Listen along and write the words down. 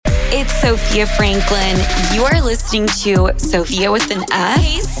It's Sophia Franklin. You are listening to Sophia with an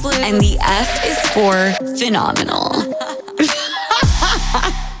F, and the F is for phenomenal.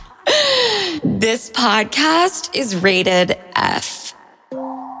 This podcast is rated F.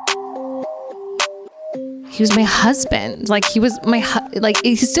 He was my husband. Like, he was my,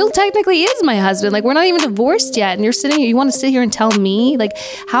 he still technically is my husband. Like, we're not even divorced yet. And you're sitting here, you want to sit here and tell me, like,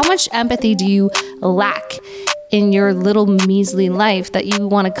 how much empathy do you lack in your little measly life that you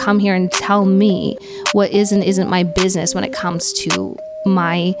want to come here and tell me what is and isn't my business when it comes to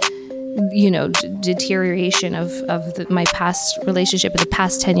my, deterioration of my past relationship in the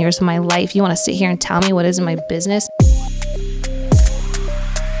past 10 years of my life. You want to sit here and tell me what isn't my business?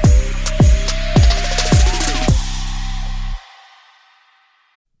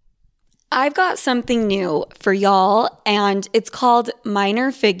 I've got something new for y'all, and it's called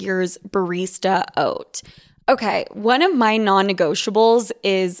Minor Figures Barista Oat. Okay, one of my non-negotiables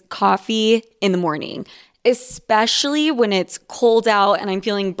is coffee in the morning, especially when it's cold out and I'm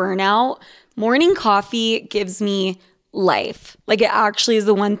feeling burnout. Morning coffee gives me life. Like, it actually is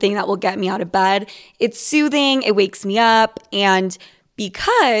the one thing that will get me out of bed. It's soothing, it wakes me up, and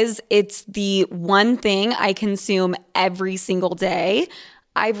because it's the one thing I consume every single day,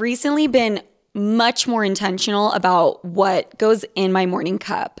 I've recently been much more intentional about what goes in my morning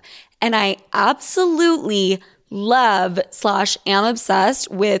cup. And I absolutely love/am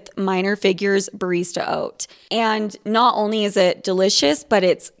obsessed with Minor Figures Barista Oat. And not only is it delicious, but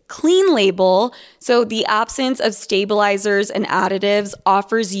it's clean label. So the absence of stabilizers and additives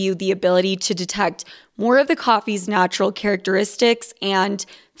offers you the ability to detect more of the coffee's natural characteristics and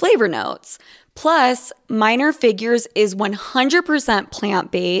flavor notes. Plus, Minor Figures is 100%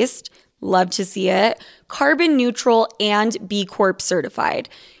 plant-based, love to see it, carbon neutral, and B Corp certified.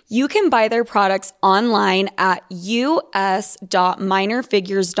 You can buy their products online at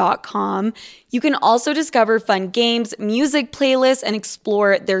us.minorfigures.com. You can also discover fun games, music playlists, and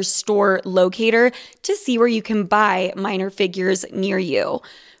explore their store locator to see where you can buy Minor Figures near you.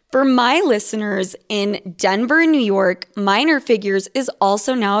 For my listeners in Denver, New York, Minor Figures is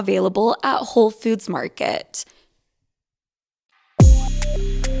also now available at Whole Foods Market.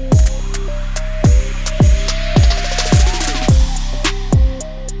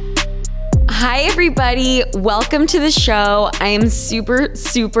 Hi, everybody. Welcome to the show. I am super,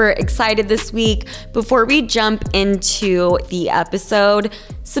 super excited this week. Before we jump into the episode,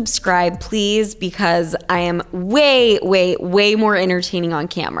 subscribe, please, because I am way, way, way more entertaining on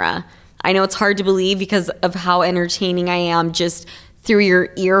camera. I know it's hard to believe because of how entertaining I am just through your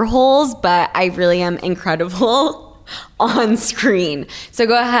ear holes, but I really am incredible on screen. So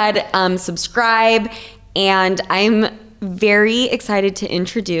go ahead, subscribe, and I'm very excited to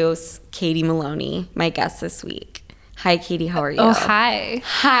introduce Katie Maloney, my guest this week. Hi, Katie. How are you? Oh, hi.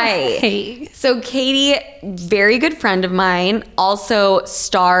 Hi. Hey. So Katie, very good friend of mine, also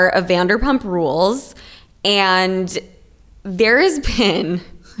star of Vanderpump Rules. And there has been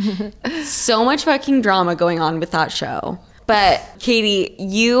so much fucking drama going on with that show. But Katie,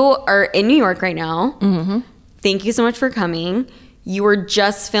 you are in New York right now. Mm-hmm. Thank you so much for coming. You were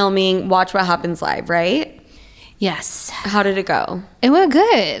just filming Watch What Happens Live, right? Yes. How did it go? It went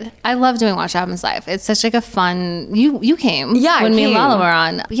good. I love doing Watch What Happens Live. It's such like a fun, you came. Yeah, when I me and came. Lala were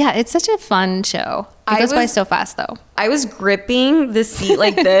on. Yeah, it's such a fun show. It goes by so fast though. I was gripping the seat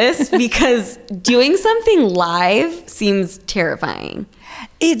like this because doing something live seems terrifying.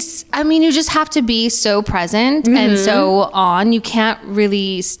 You just have to be so present and so on. You can't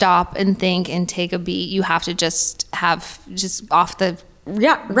really stop and think and take a beat. You have to just have off the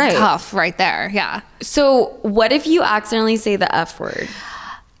cuff right there. Yeah. So what if you accidentally say the F word?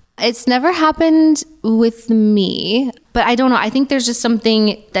 It's never happened with me, but I don't know. I think there's just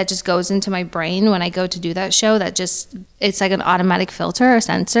something that just goes into my brain when I go to do that show that it's like an automatic filter or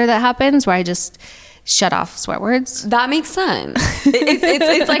sensor that happens where I just shut off swear words. That makes sense.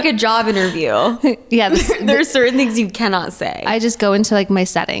 It's like a job interview. Yeah. There's certain things you cannot say. I just go into like my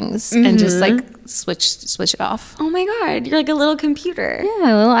settings and just like switch it off. Oh my God. You're like a little computer. Yeah,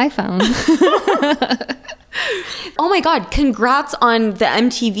 a little iPhone. Oh my God. Congrats on the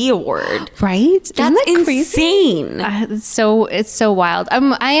MTV award. Right? That's insane. Crazy? It's so wild.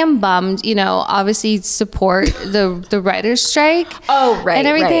 I am bummed, obviously support the writer's strike. Oh, right. And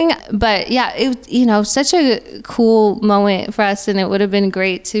everything. Right. But yeah, such a cool moment for us, and it would have been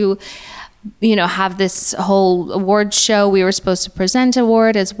great to have this whole award show. We were supposed to present an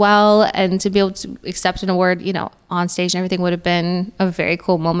award as well, and to be able to accept an award, on stage and everything would have been a very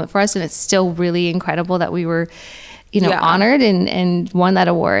cool moment for us. And it's still really incredible that we were honored and won that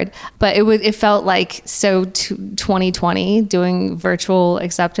award. But it felt like so 2020 doing virtual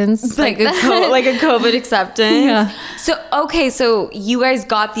acceptance. Like a COVID acceptance. Yeah. So you guys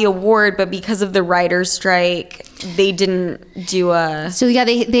got the award, but because of the writer's strike, they didn't do a... So yeah,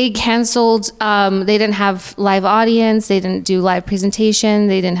 they canceled. They didn't have live audience. They didn't do live presentation.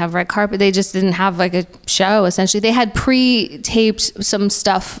 They didn't have red carpet. They just didn't have like a show, essentially. They had pre-taped some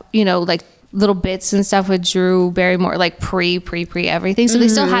stuff, like little bits and stuff with Drew Barrymore, like pre everything. So they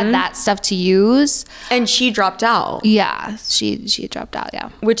still had that stuff to use. And she dropped out. Yeah, she dropped out. Yeah,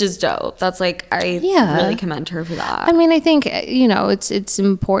 which is dope. That's like I really commend her for that. I mean, I think it's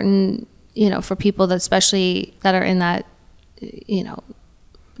important for people that especially that are in that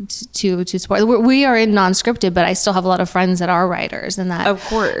to support. We are in non-scripted, but I still have a lot of friends that are writers and that, of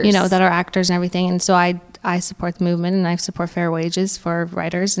course, that are actors and everything. And so I support the movement and I support fair wages for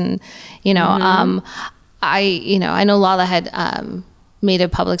writers. And, I know Lala had made a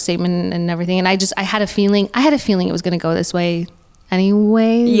public statement and everything. And I had a feeling it was going to go this way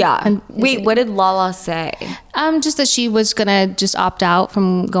anyway. Yeah. And wait, what did Lala say? Just that she was going to just opt out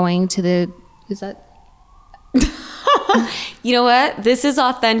from going to is that... You know what? This is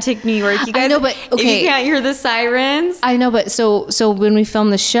authentic New York. You guys, I know, but okay. If you can't hear the sirens. I know, but so when we film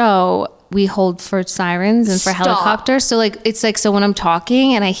the show, we hold for sirens and for helicopters. So so when I'm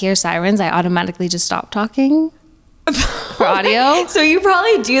talking and I hear sirens, I automatically just stop talking for audio. So you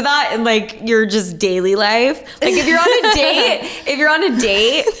probably do that in like your just daily life. Like if you're on a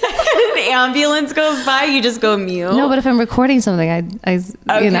date, and an ambulance goes by, you just go mute. No, but if I'm recording something, it's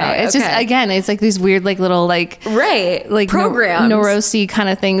just, again, it's like these weird, like little, like, right, like programs, neurosy kind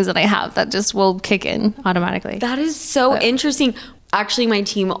of things that I have that just will kick in automatically. That is so interesting. Actually, my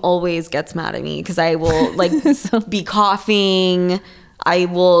team always gets mad at me because I will like be coughing. I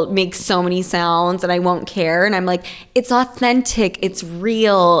will make so many sounds and I won't care. And I'm like, it's authentic. It's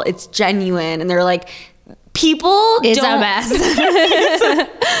real. It's genuine. And they're like, it's a mess.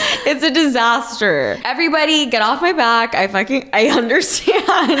 It's a disaster. Everybody get off my back. I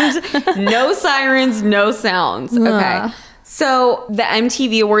understand. No sirens, no sounds. Okay. So the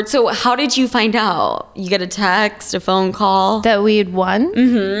MTV Awards. So how did you find out? You get a text, a phone call? That we had won?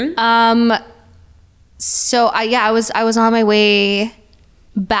 Mm-hmm. So I was on my way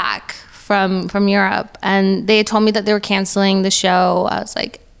back from Europe and they had told me that they were canceling the show. I was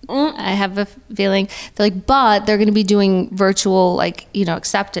like, I have a feeling. They're like, but they're going to be doing virtual, like,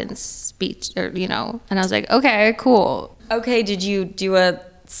 acceptance speech or, and I was like, okay, cool. Okay. Did you do a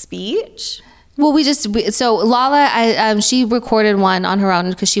speech? Well, so Lala, she recorded one on her own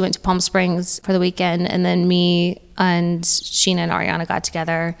because she went to Palm Springs for the weekend, and then me and Sheena and Ariana got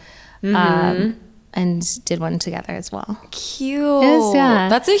together and did one together as well. Cute.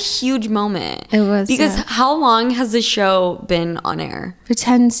 That's a huge moment. It was. Because how long has the show been on air? For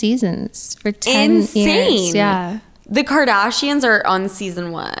 10 seasons. For 10 years. Yeah. The Kardashians are on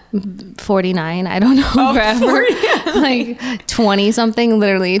season what? 49. I don't know. Forever. Like 20 something,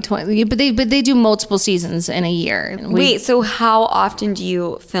 literally 20. But they do multiple seasons in a year. Wait, so how often do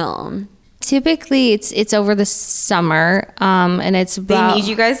you film? Typically, it's over the summer, and it's about... They need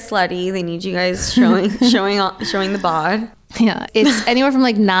you guys slutty. They need you guys showing the bod. Yeah, it's anywhere from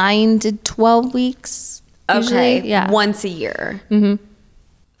like 9 to 12 weeks. Okay, usually. Yeah, once a year. Mm-hmm.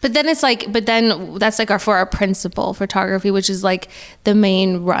 But then that's like for our principal photography, which is like the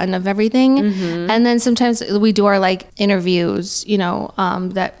main run of everything. Mm-hmm. And then sometimes we do our like interviews,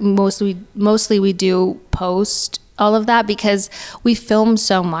 that mostly we do post all of that because we film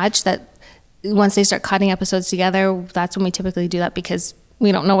so much that once they start cutting episodes together, that's when we typically do that because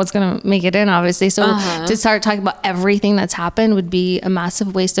we don't know what's going to make it in, obviously. So to start talking about everything that's happened would be a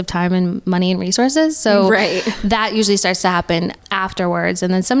massive waste of time and money and resources. So that usually starts to happen afterwards.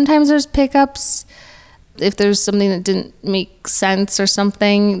 And then sometimes there's pickups if there's something that didn't make sense or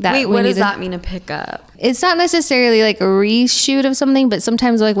something. Wait, what does that mean, a pickup? It's not necessarily like a reshoot of something, but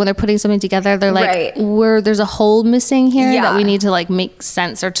sometimes like when they're putting something together, they're like, there's a hole missing here that we need to like make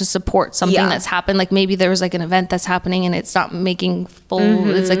sense or to support something that's happened. Like maybe there was like an event that's happening and it's not making full,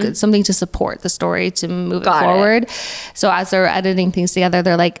 it's like something to support the story to move it forward. So as they're editing things together,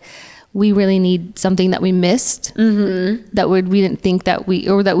 they're like, we really need something that we missed, that we didn't think that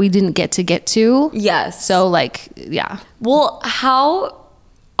we didn't get to. Yes. So like, yeah. Well, how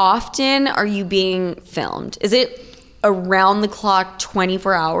often are you being filmed? Is it around the clock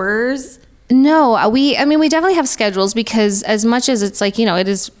 24 hours? No, we definitely have schedules because as much as it's like, it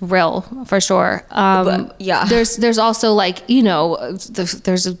is real for sure. There's also like,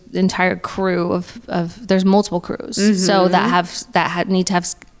 there's an entire crew of there's multiple crews. So that need to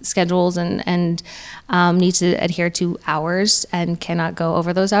have schedules and need to adhere to hours and cannot go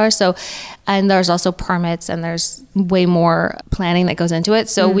over those hours. So, and there's also permits and there's way more planning that goes into it.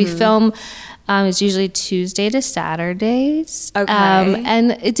 So we film. It's usually Tuesday to Saturdays. Okay.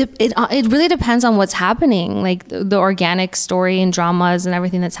 And it really depends on what's happening, like the organic story and dramas and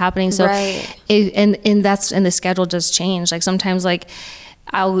everything that's happening. So, right. and the schedule does change. Like sometimes, like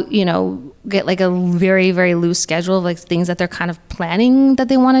I'll get like a very, very loose schedule of like things that they're kind of planning that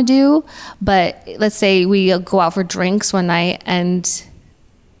they want to do. But let's say we go out for drinks one night and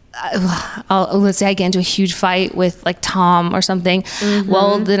let's say I get into a huge fight with like Tom or something.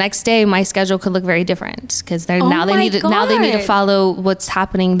 Well, the next day my schedule could look very different because they need to follow what's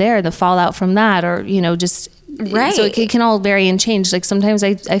happening there, the fallout from that, or just right. So it can all vary and change. Like sometimes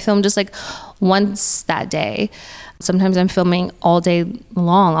I film just like once that day. Sometimes I'm filming all day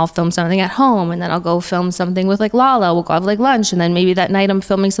long. I'll film something at home and then I'll go film something with like Lala. We'll go have like lunch, and then maybe that night I'm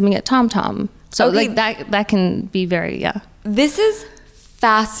filming something at Tom Tom. So like that can be very This is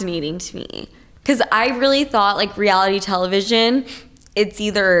fascinating to me because I really thought like reality television, it's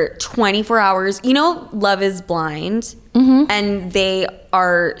either 24 hours. Love is Blind, and they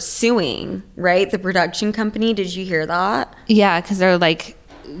are suing, right? The production company. Did you hear that? Yeah, because they're like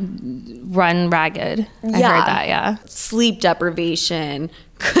run ragged. I heard that. Yeah, sleep deprivation.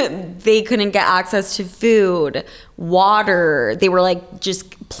 They couldn't get access to food, water. They were like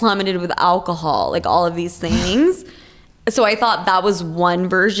just plummeted with alcohol, like all of these things. So I thought that was one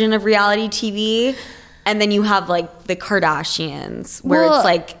version of reality TV. And then you have like the Kardashians where it's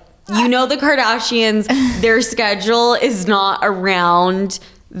like, the Kardashians, their schedule is not around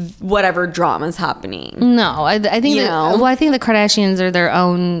whatever drama's happening. No, I think I think the Kardashians are their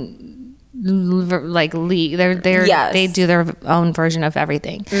own like league. They do their own version of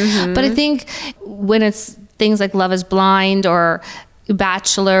everything. But I think when it's things like Love is Blind or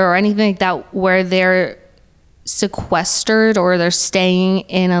Bachelor or anything like that where they're sequestered or they're staying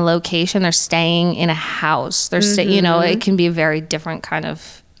in a location, they're staying in a house, they're it can be a very different kind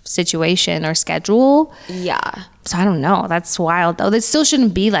of situation or schedule. Yeah. So I don't know. That's wild though. They still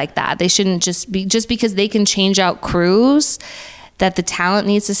shouldn't be like that. They shouldn't just because they can change out crews that the talent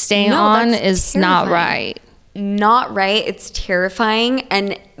needs to stay on is terrifying. Not right. Not right. It's terrifying.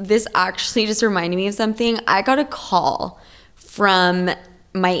 And this actually just reminded me of something. I got a call from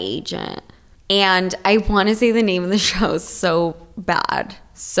my agent. And I want to say the name of the show so bad.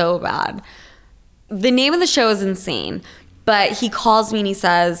 So bad. The name of the show is insane. But he calls me and he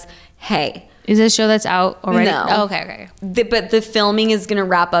says, hey. Is this a show that's out already? No. Oh, okay. But the filming is going to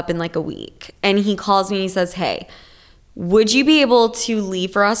wrap up in like a week. And he calls me and he says, hey, would you be able to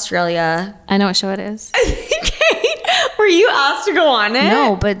leave for Australia? I know what show it is. Were you asked to go on it?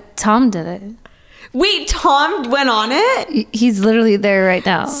 No, but Tom did it. Wait, Tom went on it? He's literally there right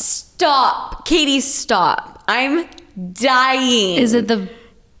now. Stop. Katie, stop. I'm dying. Is it the...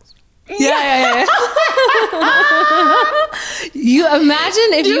 Yeah. You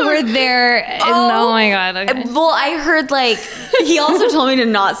imagine if you were there and oh my God. Okay. Well, I heard like, he also told me to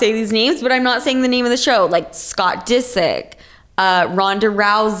not say these names, but I'm not saying the name of the show. Like Scott Disick, Ronda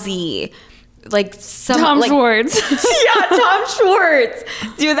Rousey, like Tom Schwartz. Yeah, Tom Schwartz.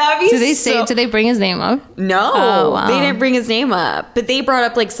 Dude, that'd be did they bring his name up? No, oh, wow. They didn't bring his name up, but they brought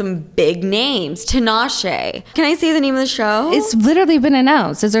up like some big names. Tinashe. Can I say the name of the show? It's literally been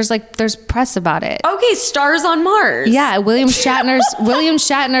announced. There's press about it. Okay, Stars on Mars. Yeah, William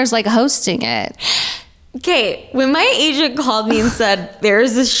Shatner's like hosting it. Okay, when my agent called me and said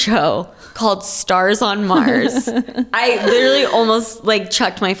there's a show called Stars on Mars, I literally almost like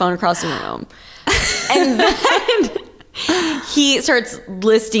chucked my phone across the room. And then he starts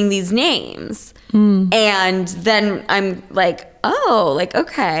listing these names. And then I'm like, oh, like,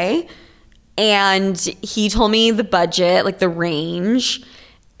 okay. And he told me the budget, like the range.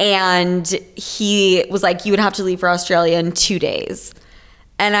 And he was like, you would have to leave for Australia in 2 days.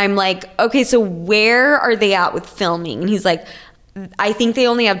 And I'm like, okay, so where are they at with filming? And he's like, I think they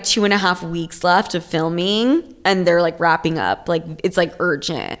only have 2.5 weeks left of filming and they're like wrapping up. Like it's like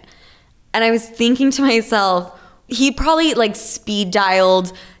urgent. And I was thinking to myself, he probably like speed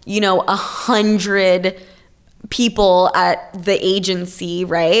dialed, 100 people at the agency,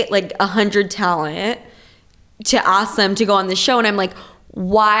 right? Like 100 talent to ask them to go on the show. And I'm like,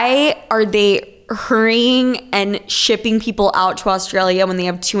 why are they hurrying and shipping people out to Australia when they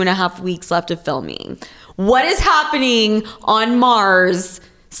have 2.5 weeks left of filming? What is happening on Mars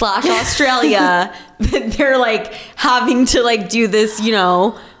 / Australia that they're like having to like do this,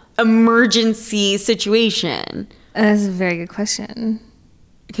 emergency situation? That's a very good question.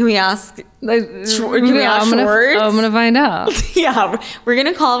 Can we ask? Can we ask I'm Schwartz? gonna find out. Yeah, we're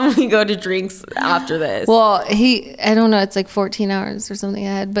gonna call him when we go to drinks after this. Well, I don't know. It's like 14 hours or something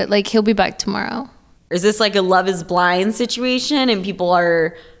ahead, but like he'll be back tomorrow. Is this like a Love is Blind situation and people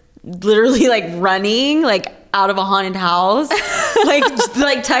are literally like running like out of a haunted house?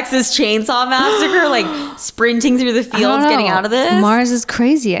 like Texas Chainsaw Massacre, like sprinting through the fields getting out of this? Mars is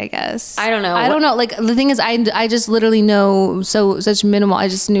crazy, I guess. I don't know. I don't know. Like the thing is, I just literally know such minimal. I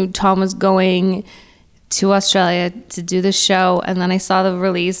just knew Tom was going to Australia to do the show, and then I saw the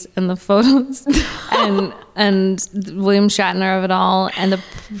release and the photos and William Shatner of it all, and the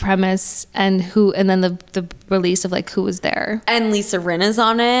premise, and then the release of like who was there. And Lisa Rinna's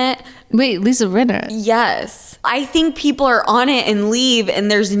on it. Wait, Lisa Rinna? Yes. I think people are on it and leave, and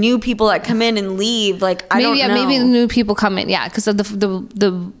there's new people that come in and leave. Like, I don't know. Maybe the new people come in, yeah, because of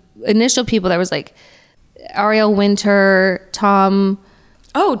the initial people. There was like Ariel Winter, Tom.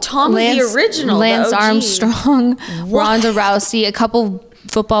 Oh, Tom was the original. Lance the OG. Armstrong, Ronda Rousey, a couple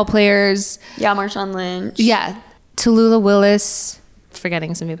football players. Yeah, Marshawn Lynch. Yeah, Tallulah Willis.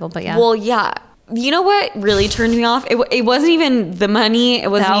 Forgetting some people, but yeah. Well, yeah. You know what really turned me off? It wasn't even the money. It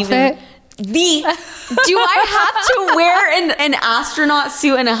wasn't even do I have to wear an astronaut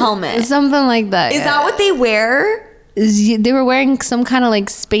suit and a helmet? Something like that. Is that what they wear? They were wearing some kind of like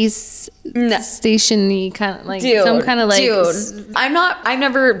space station-y kind of like some kind of like. Dude, I've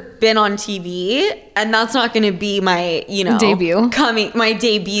never been on TV, and that's not going to be my debut on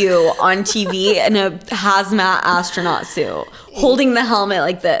TV in a hazmat astronaut suit, holding the helmet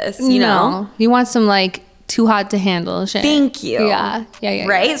like this. You know, you want some like too hot to handle shit. Thank you. Yeah.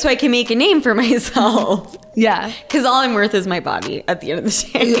 Right, so I can make a name for myself. Yeah, because all I'm worth is my body at the end of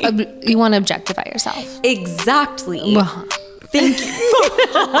the day. You want to objectify yourself. Exactly. Thank you.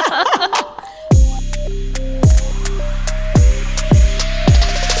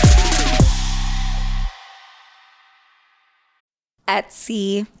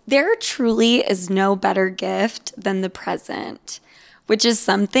 Etsy. There truly is no better gift than the present, which is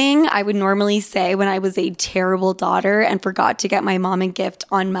something I would normally say when I was a terrible daughter and forgot to get my mom a gift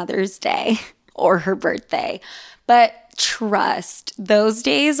on Mother's Day or her birthday. But trust, those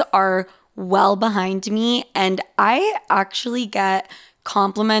days are well behind me, and I actually get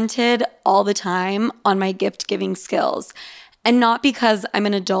complimented all the time on my gift giving skills. And not because I'm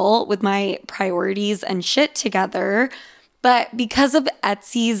an adult with my priorities and shit together, but because of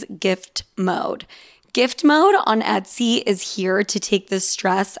Etsy's gift mode. Gift mode on Etsy is here to take the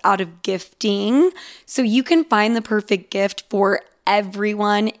stress out of gifting so you can find the perfect gift for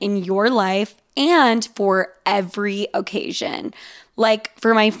everyone in your life and for every occasion. Like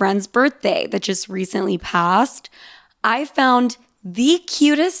for my friend's birthday that just recently passed, I found the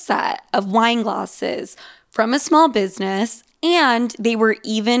cutest set of wine glasses from a small business, and they were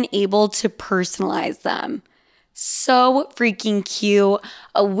even able to personalize them. So freaking cute.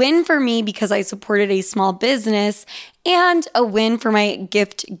 A win for me because I supported a small business, and a win for my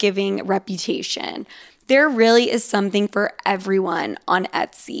gift giving reputation. There really is something for everyone on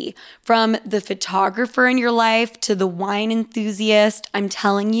Etsy. From the photographer in your life to the wine enthusiast, I'm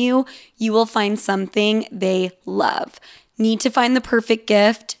telling you, you will find something they love. Need to find the perfect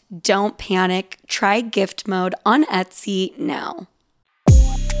gift? Don't panic. Try gift mode on Etsy now.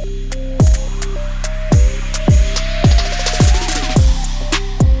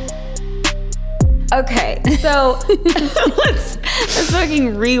 Okay, so let's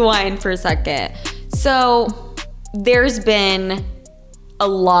fucking rewind for a second. So there's been a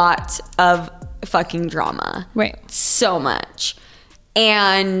lot of fucking drama. Right. So much.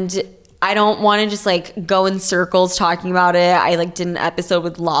 And I don't want to just like go in circles talking about it. I like did an episode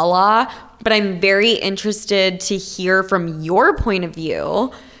with Lala, but I'm very interested to hear from your point of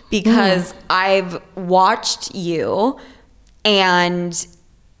view because I've watched you and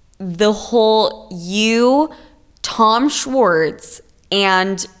the whole Tom Schwartz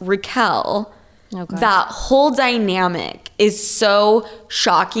and Raquel, that whole dynamic is so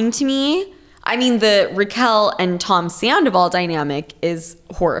shocking to me. I mean, the Raquel and Tom Sandoval dynamic is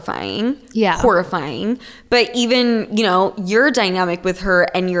horrifying. Yeah. Horrifying. But even, your dynamic with her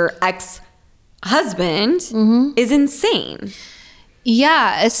and your ex-husband is insane.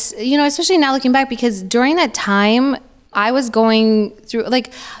 Yeah. It's, especially now looking back, because during that time, I was going through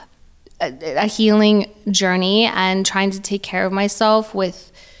like a healing journey and trying to take care of myself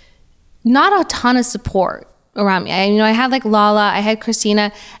with not a ton of support around me. I had like Lala, I had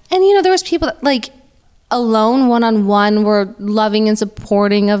Christina, and there was people that, like, alone, one-on-one, were loving and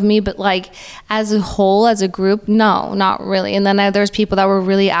supporting of me, but like as a whole, as a group, no, not really. And then there's people that were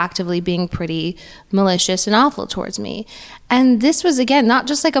really actively being pretty malicious and awful towards me. And this was, again, not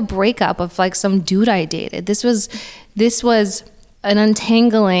just like a breakup of like some dude I dated. This was an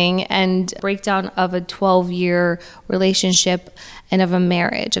untangling and breakdown of a 12-year relationship and of a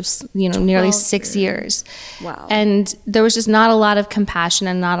marriage of, nearly 6 years. Wow. And there was just not a lot of compassion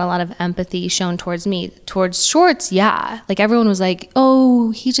and not a lot of empathy shown towards me. Towards Shorts, yeah. Like everyone was like, oh,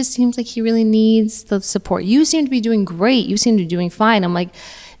 he just seems like he really needs the support. You seem to be doing great. You seem to be doing fine. I'm like,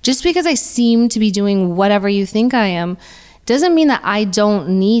 just because I seem to be doing whatever you think I am doesn't mean that I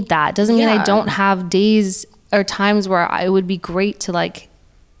don't need that. Doesn't mean I don't have days or times where it would be great to like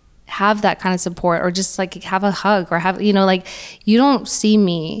have that kind of support, or just like have a hug, or have, like, you don't see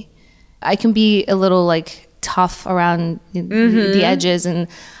me. I can be a little like tough around the edges, and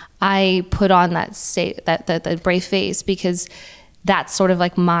I put on that brave face because that's sort of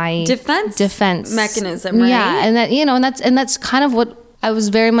like my defense mechanism, right? Yeah, and that, and that's kind of what I was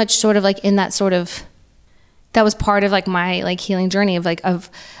very much sort of like in that sort of, that was part of like my like healing journey of like of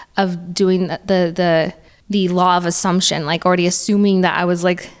doing the law of assumption, like already assuming that I was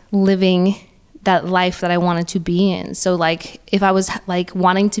like living that life that I wanted to be in. So like if I was like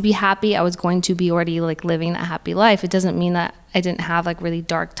wanting to be happy, I was going to be already like living that happy life. It doesn't mean that I didn't have like really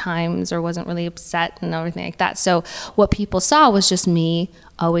dark times or wasn't really upset and everything like that. So what people saw was just me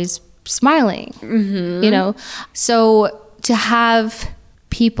always smiling, So to have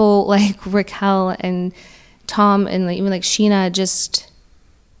people like Raquel and Tom and like, even like Sheena just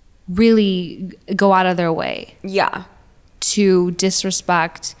really go out of their way to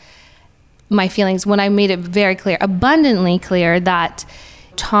disrespect my feelings, when I made it very clear, abundantly clear, that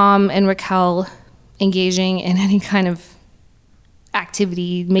Tom and Raquel engaging in any kind of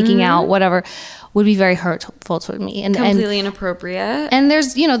activity, making out, whatever, would be very hurtful toward me and completely inappropriate. And there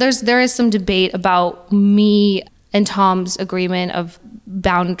is some debate about me and Tom's agreement of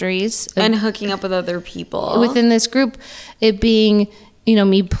boundaries and hooking up with other people within this group, it being,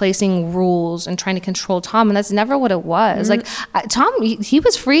 me placing rules and trying to control Tom. And that's never what it was. Like Tom, he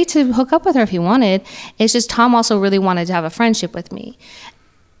was free to hook up with her if he wanted. It's just Tom also really wanted to have a friendship with me.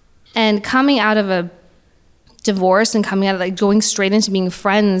 And coming out of a divorce and coming out of like going straight into being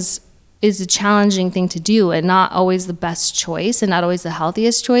friends is a challenging thing to do, and not always the best choice and not always the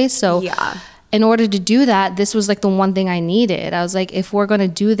healthiest choice. So in order to do that, this was like the one thing I needed. I was like, if we're going to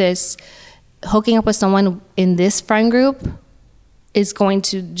do this, hooking up with someone in this friend group is going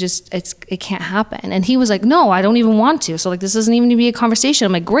to just, it can't happen. And he was like, no, I don't even want to. So like, this doesn't even need to be a conversation.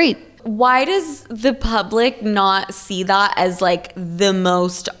 I'm like, great. Why does the public not see that as like the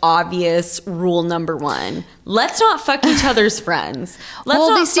most obvious rule number one? Let's not fuck each other's friends. Let's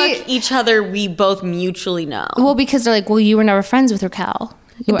not fuck each other we both mutually know. Well, because they're like, well, you were never friends with Raquel.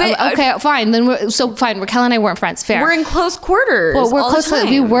 Okay, fine. Then fine. Raquel and I weren't friends. Fair. We're in close quarters. Well, we're all close. the time.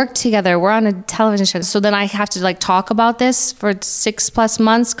 We work together. We're on a television show. So then I have to like talk about this for 6+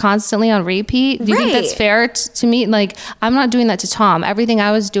 months constantly on repeat. Do you think that's fair to me? Like, I'm not doing that to Tom. Everything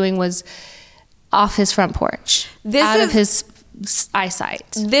I was doing was off his front porch, out of his eyesight.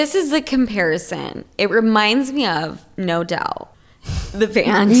 This is the comparison. It reminds me of No Doubt, the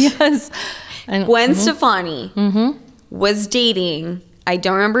band. Yes. Gwen Stefani was dating, I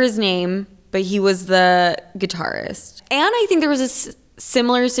don't remember his name, but he was the guitarist. And I think there was a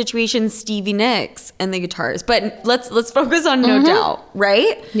similar situation, Stevie Nicks and the guitarist. But let's focus on No Doubt,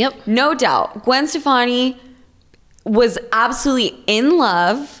 right? Yep. No Doubt. Gwen Stefani was absolutely in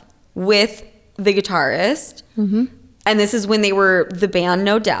love with the guitarist. And this is when they were the band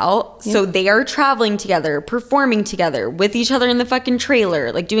No Doubt. Yep. So they are traveling together, performing together with each other in the fucking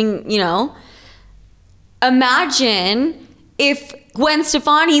trailer, like doing, Imagine if Gwen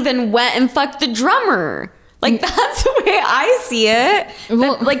Stefani then went and fucked the drummer. Like, that's the way I see it.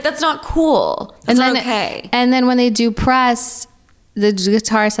 Well, that's not cool. That's not okay. And then when they do press, the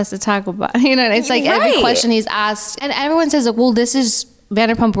guitarist has to talk about, it's like every question he's asked. And everyone says, well, this is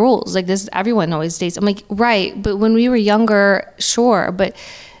Vanderpump Rules. Like, this, everyone always dates. I'm like, right. But when we were younger, sure. But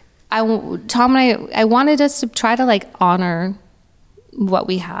Tom and I wanted us to try to like honor what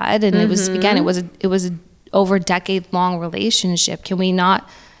we had. And it was, again, it was a over decade-long relationship. Can we not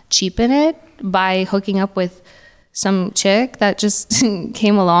cheapen it by hooking up with some chick that just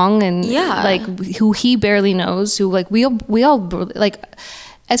came along and like who he barely knows, who like we all like,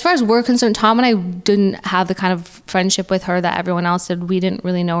 as far as we're concerned, Tom and I didn't have the kind of friendship with her that everyone else did. We didn't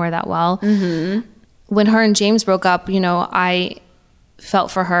really know her that well. When her and James broke up, I felt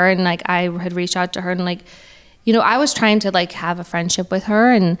for her, and like I had reached out to her, and like, I was trying to like have a friendship with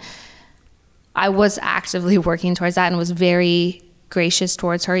her, and I was actively working towards that and was very gracious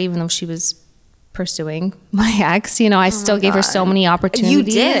towards her, even though she was pursuing my ex. You know, I still gave her so many opportunities. You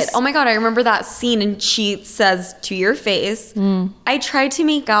did. Oh my God, I remember that scene, and she says to your face, I tried to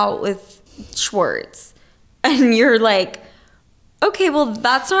make out with Schwartz. And you're like, okay, well,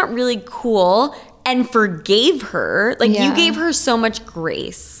 that's not really cool. And forgave her. Like, you gave her so much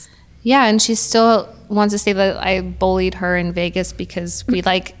grace. Yeah, and she still wants to say that I bullied her in Vegas because we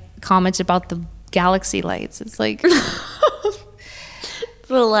like commented about the galaxy lights. It's like,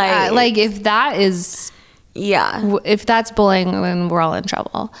 like if that is, if that's bullying, then we're all in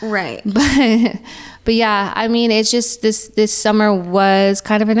trouble, right? But yeah, I mean, it's just this summer was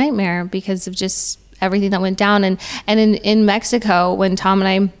kind of a nightmare because of just everything that went down, and in Mexico when Tom and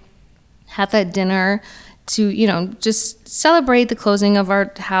I had that dinner to, you know, just celebrate the closing of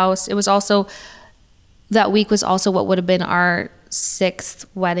our house. It was also, that week was also what would have been our 6th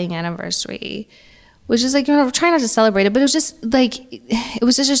wedding anniversary, which is like, you know, we're trying not to celebrate it, but it was just like, it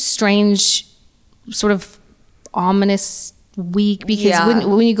was just a strange sort of ominous week because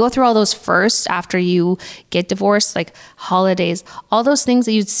when you go through all those first after you get divorced, like holidays, all those things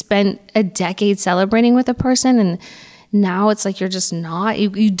that you'd spent a decade celebrating with a person, and now it's like you're just not,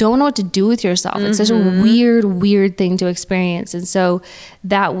 you don't know what to do with yourself. It's such a weird thing to experience. And so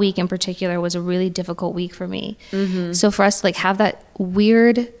that week in particular was a really difficult week for me. So for us to like have that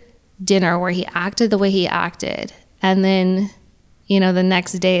weird dinner where he acted the way he acted, and then, you know, the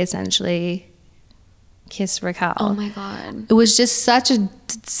next day essentially kiss Raquel. Oh my God. It was just such a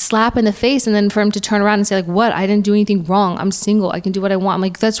slap in the face. And then for him to turn around and say like, what? I didn't do anything wrong. I'm single. I can do what I want. I'm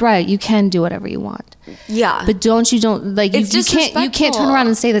like, that's right. You can do whatever you want. Yeah. But you can't turn around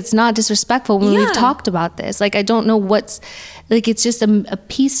and say that's not disrespectful when we've talked about this. Like, I don't know what's, like, it's just a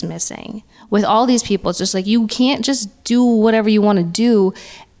piece missing with all these people. It's just like, you can't just do whatever you want to do.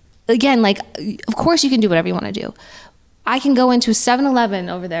 Again, like, of course you can do whatever you want to do. I can go into 7-Eleven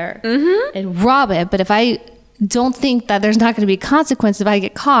over there and rob it, but if I don't think that there's not going to be consequences if I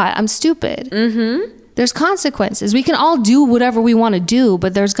get caught, I'm stupid. There's consequences. We can all do whatever we want to do,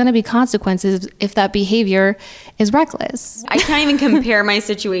 but there's going to be consequences if that behavior is reckless. I can't even compare my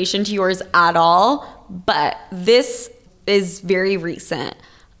situation to yours at all, but this is very recent.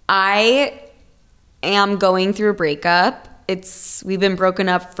 I am going through a breakup. We've been broken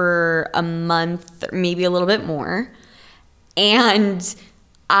up for a month, maybe a little bit more. And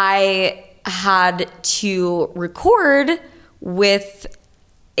I had to record with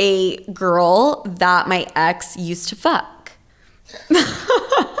a girl that my ex used to fuck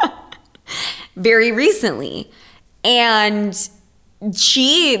very recently. And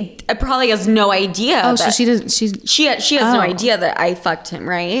she probably has no idea. Oh, so she doesn't. She has no idea that I fucked him,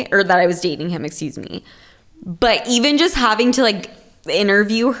 right? Or that I was dating him, excuse me. But even just having to like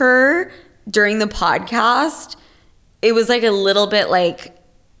interview her during the podcast, it was like a little bit like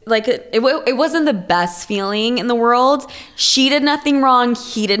it wasn't the best feeling in the world. She did nothing wrong.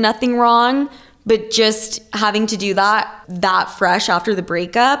 He did nothing wrong. But just having to do that fresh after the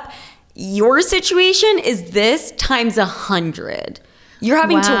breakup, your situation is this times 100. You're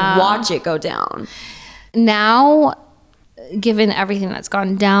having to watch it go down. Now, given everything that's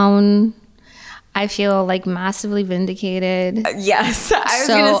gone down, I feel like massively vindicated. Yes, I was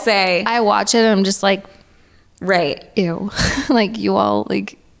going to say. I watch it and I'm just like, right. Ew. Like, you all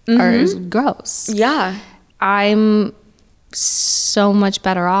like are gross. Yeah. I'm so much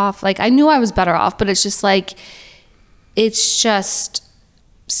better off. Like, I knew I was better off, but it's just like, it's just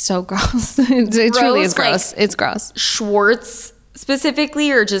so gross. It truly is gross. Like, it's gross. Schwartz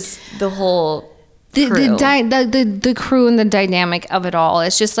specifically, or just the whole crew? The crew and the dynamic of it all.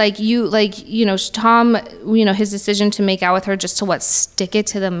 It's just like, you know, Tom, you know, his decision to make out with her just to stick it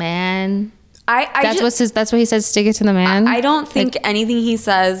to the man. That's what he says, stick it to the man. I don't think anything he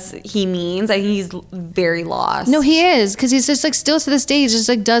says he means. I think he's very lost. No, he is, because he's just like still to this day, just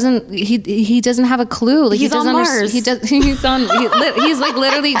like he doesn't have a clue. Like, he's on Mars. He's like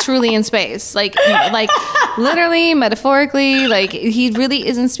literally truly in space. Like literally, metaphorically, like he really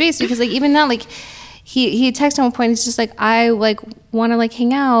is in space, because like even now, like he texted at one point, he's just like, I like want to like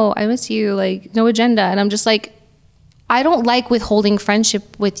hang out. I miss you. Like, no agenda. And I'm just like, I don't like withholding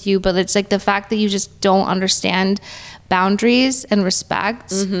friendship with you, but it's like the fact that you just don't understand boundaries and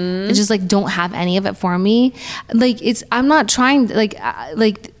respect and just like don't have any of it for me. Like, I'm not trying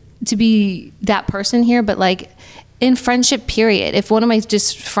like to be that person here, but like in friendship period, if one of my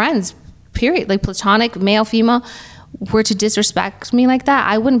just friends period, like platonic, male, female, were to disrespect me like that,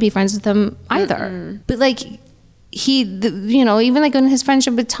 I wouldn't be friends with them either. But like you know, even like in his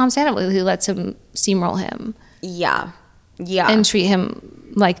friendship with Tom Sandoval, who lets him steamroll him. Yeah. And treat him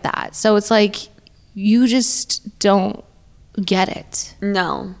like that. So it's like, you just don't get it.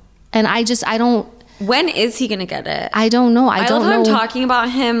 No. And I don't. When is he gonna get it? I don't know. I don't love how know. I'm talking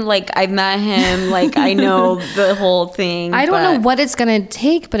about him like I've met him, like I know the whole thing. I don't know what it's gonna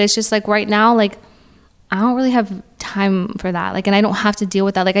take, but it's just like right now, like I don't really have time for that. Like, and I don't have to deal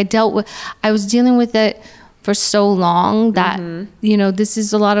with that. Like I was dealing with it for so long that, you know, this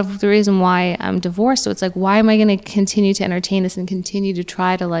is a lot of the reason why I'm divorced. So it's like, why am I going to continue to entertain this and continue to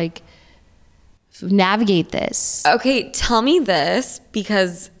try to like navigate this? Okay, tell me this,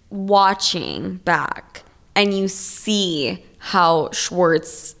 because watching back and you see how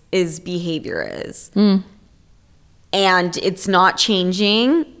Schwartz's behavior is and it's not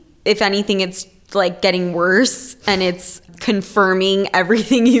changing. If anything, it's like getting worse, and it's confirming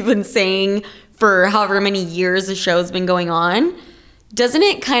everything you've been saying for however many years the show's been going on. Doesn't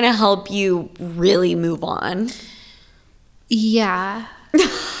it kind of help you really move on? Yeah.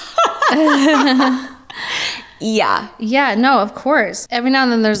 Yeah, no, of course. Every now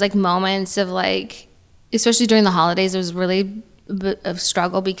and then there's like moments of like, especially during the holidays, it was really a bit of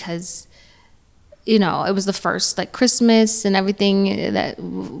struggle because, you know, it was the first like Christmas and everything that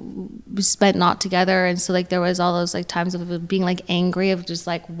we spent not together. And so like there was all those like times of being like angry of just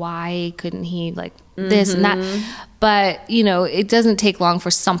like, why couldn't he like this and that? But, you know, it doesn't take long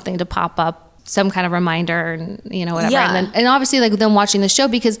for something to pop up, some kind of reminder and, you know, whatever. Yeah. And obviously like them watching the show,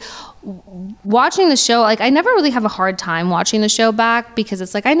 because watching the show, like I never really have a hard time watching the show back, because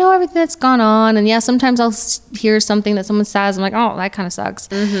it's like, I know everything that's gone on. And yeah, sometimes I'll hear something that someone says, I'm like, oh, that kind of sucks.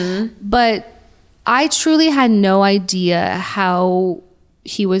 But I truly had no idea how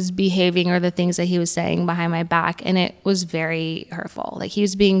he was behaving or the things that he was saying behind my back. And it was very hurtful. Like he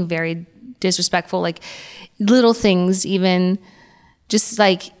was being very disrespectful, like little things, even just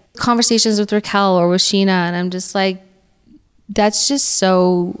like conversations with Raquel or with Sheena. And I'm just like, that's just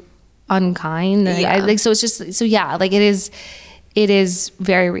so unkind. And so it's just, so yeah, like it is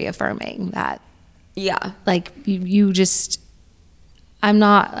very reaffirming that, like you just, I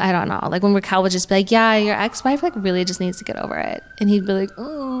don't know. Like when Raquel would just be like, yeah, your ex-wife like really just needs to get over it. And he'd be like,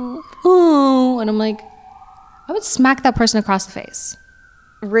 oh. And I'm like, I would smack that person across the face.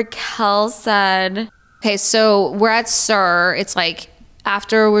 Raquel said, okay, so we're at Sir. It's like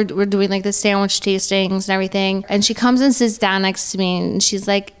after we're doing like the sandwich tastings and everything. And she comes and sits down next to me and she's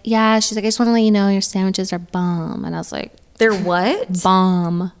like, I just want to let you know your sandwiches are bomb. And I was like, they're what?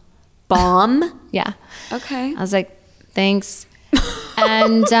 Bomb. Yeah. Okay. I was like, thanks.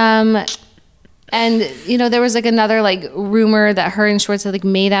 And you know, there was like another like rumor that her and Schwartz had like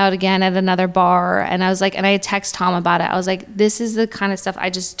made out again at another bar. And I was like, and I had texted Tom about it. I was like, this is the kind of stuff I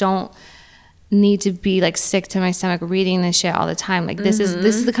just don't need to be like sick to my stomach reading this shit all the time. Like this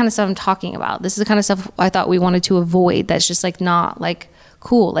is the kind of stuff I'm talking about. This is the kind of stuff I thought we wanted to avoid. That's just like not like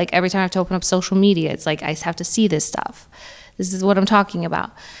cool. Like every time I have to open up social media, it's like I have to see this stuff. This is what I'm talking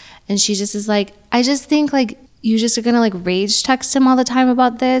about. And she just is like, I just think like you just are gonna like rage text him all the time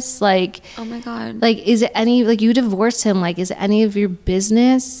about this. Like, oh my God. Like, is it any, like you divorced him. Like, is it any of your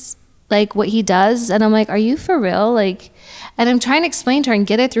business? Like what he does? And I'm like, are you for real? Like, and I'm trying to explain to her and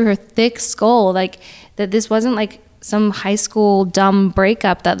get it through her thick skull. Like that this wasn't like some high school dumb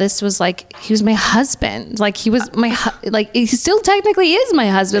breakup, that this was like, he was my husband. Like he was like he still technically is my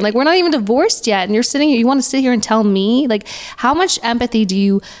husband. Like we're not even divorced yet. And you're sitting here, you want to sit here and tell me, like, how much empathy do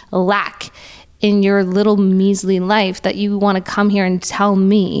you lack in your little measly life that you want to come here and tell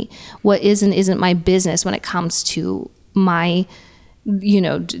me what is and isn't my business when it comes to my, you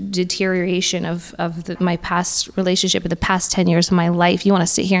know, deterioration of my past relationship in the past 10 years of my life. You want to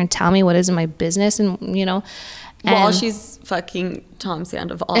sit here and tell me what isn't my business, and you know, while she's fucking Tom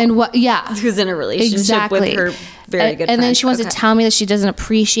Sandoval, and what, yeah, who's in a relationship with her very good friend. And then she wants to tell me that she doesn't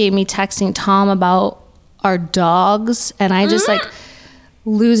appreciate me texting Tom about our dogs, and I just like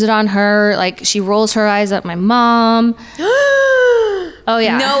lose it on her. Like she rolls her eyes at my mom. Oh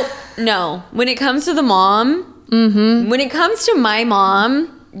yeah. No. When it comes to the mom, when it comes to my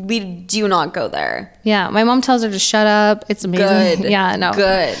mom, we do not go there. Yeah, my mom tells her to shut up. It's amazing. Good. Yeah, no.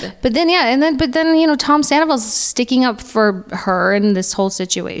 Good. But then you know, Tom Sandoval's sticking up for her in this whole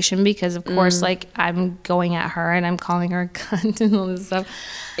situation because of course like I'm going at her and I'm calling her a cunt and all this stuff.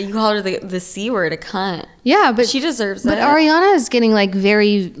 You called her the C word, a cunt. Yeah, but she deserves it. But Ariana is getting like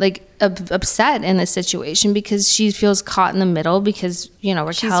very like upset in this situation because she feels caught in the middle because, you know,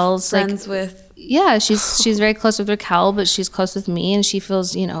 Raquel's she's friends with. Yeah, she's very close with Raquel, but she's close with me, and she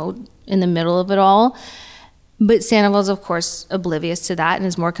feels, you know, in the middle of it all. But Sandoval's, of course, oblivious to that and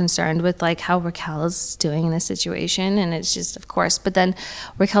is more concerned with like how Raquel is doing in this situation, and it's just, of course. But then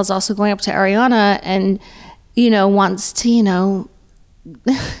Raquel's also going up to Ariana and, you know, wants to, you know,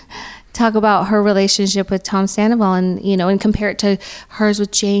 talk about her relationship with Tom Sandoval and, you know, and compare it to hers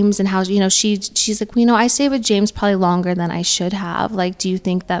with James and how, you know, she's like, well, you know, I stayed with James probably longer than I should have. Like, do you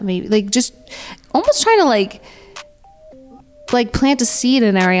think that maybe, like, just almost trying to like plant a seed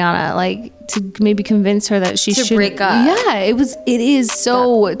in Ariana, like to maybe convince her that she should break up. Yeah, it is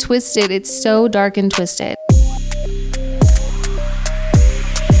so twisted. It's so dark and twisted.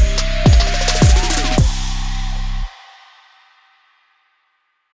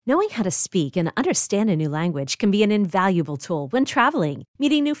 Knowing how to speak and understand a new language can be an invaluable tool when traveling,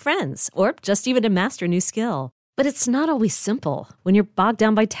 meeting new friends, or just even to master a new skill. But it's not always simple when you're bogged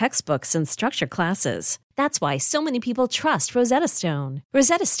down by textbooks and structured classes. That's why so many people trust Rosetta Stone.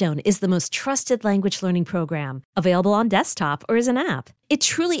 Rosetta Stone is the most trusted language learning program, available on desktop or as an app. It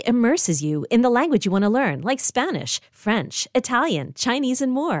truly immerses you in the language you want to learn, like Spanish, French, Italian, Chinese,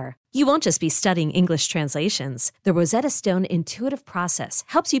 and more. You won't just be studying English translations. The Rosetta Stone intuitive process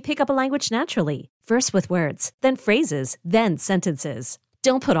helps you pick up a language naturally, first with words, then phrases, then sentences.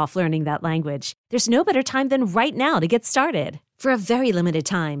 Don't put off learning that language. There's no better time than right now to get started. For a very limited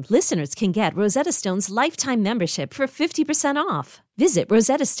time, listeners can get Rosetta Stone's lifetime membership for 50% off. Visit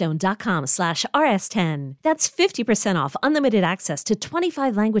rosettastone.com/rs10. That's 50% off unlimited access to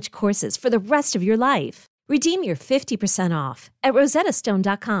 25 language courses for the rest of your life. Redeem your 50% off at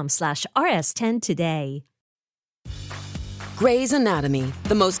rosettastone.com/rs10 today. Grey's Anatomy,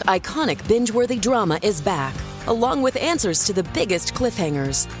 the most iconic binge-worthy drama, is back, along with answers to the biggest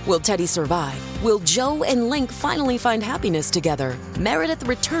cliffhangers. Will Teddy survive? Will Joe and Link finally find happiness together? Meredith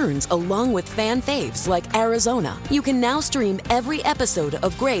returns along with fan faves like Arizona. You can now stream every episode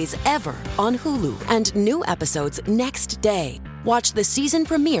of Grey's ever on Hulu, and new episodes next day. Watch the season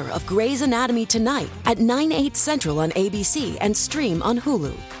premiere of Grey's Anatomy tonight at 9/8 Central on ABC and stream on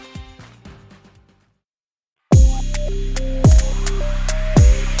Hulu.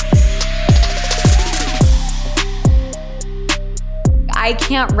 I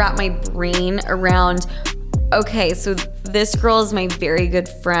can't wrap my brain around, okay, so this girl is my very good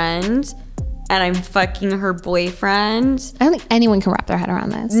friend and I'm fucking her boyfriend. I don't think anyone can wrap their head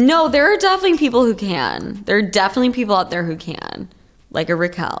around this. No, there are definitely people who can. There are definitely people out there who can. Like a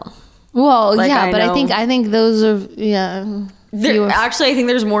Raquel. Well, like, yeah, but I think those are, Actually, I think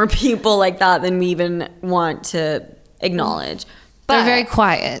there's more people like that than we even want to acknowledge. But they're very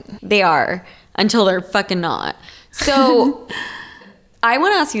quiet. They are, until they're fucking not. So I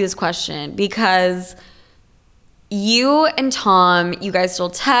want to ask you this question because you and Tom, you guys still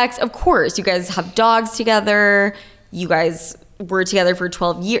text. Of course, you guys have dogs together. You guys were together for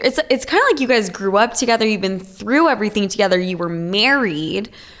 12 years. It's kind of like you guys grew up together. You've been through everything together. You were married.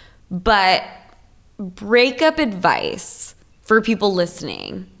 But breakup advice for people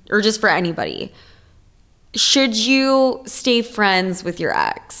listening, or just for anybody. Should you stay friends with your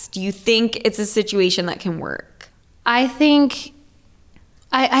ex? Do you think it's a situation that can work? I think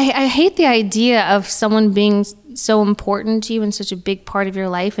I hate the idea of someone being so important to you and such a big part of your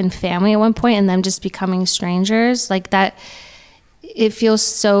life and family at one point and them just becoming strangers. Like that, it feels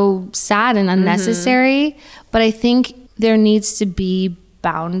so sad and unnecessary. But I think there needs to be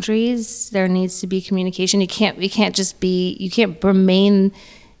boundaries. There needs to be communication. You can't remain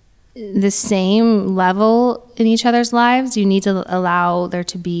the same level in each other's lives. You need to allow there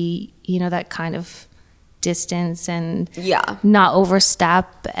to be, that kind of distance and not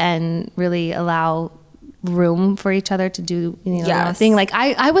overstep and really allow room for each other to do their thing. Like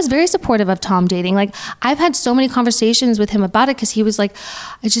I was very supportive of Tom dating. Like I've had so many conversations with him about it because he was like,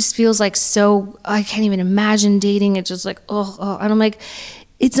 it just feels like so, I can't even imagine dating. It's just like, oh. And I'm like,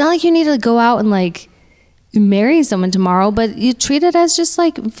 it's not like you need to go out and like marry someone tomorrow, but you treat it as just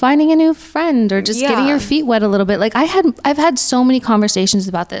like finding a new friend or just getting your feet wet a little bit. Like I've had so many conversations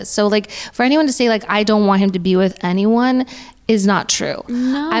about this. So like for anyone to say like, I don't want him to be with anyone is not true.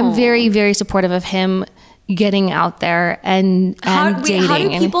 No. I'm very, very supportive of him getting out there and dating. How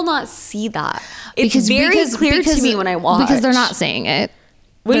do people not see that? It's very clear to me when I watch. Because they're not saying it.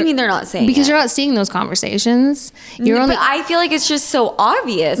 What do you mean they're not saying because it? you're not seeing those conversations. But I feel like it's just so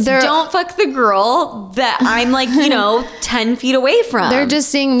obvious. Don't fuck the girl that I'm like, 10 feet away from. They're just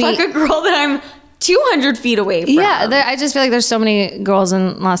seeing me. Fuck a girl that I'm 200 feet away from. Yeah, I just feel like there's so many girls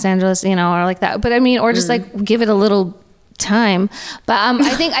in Los Angeles, or like that. But I mean, or just like give it a little time. But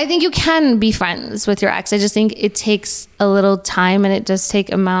I think you can be friends with your ex. I just think it takes a little time and it does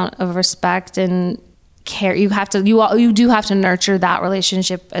take amount of respect and care. You do have to nurture that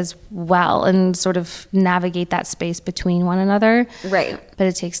relationship as well and sort of navigate that space between one another. Right. But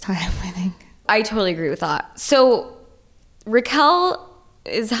it takes time, I think. I totally agree with that. So Raquel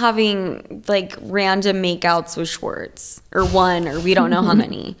is having like random makeouts with Schwartz, or we don't know how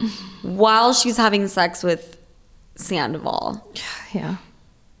many, while she's having sex with Sandoval. Yeah.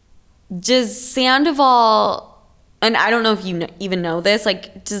 Does Sandoval, and I don't know if you even know this,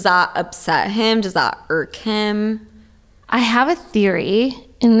 like, does that upset him? Does that irk him? I have a theory,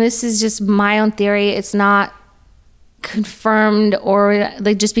 and this is just my own theory. It's not confirmed, or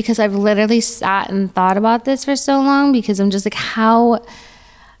like just because I've literally sat and thought about this for so long, because I'm just like, how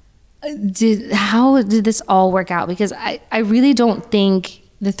did this all work out? Because I really don't think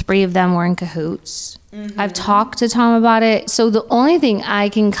the three of them were in cahoots. Mm-hmm. I've talked to Tom about it. So the only thing I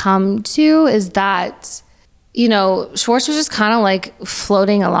can come to is that, you know, Schwartz was just kind of like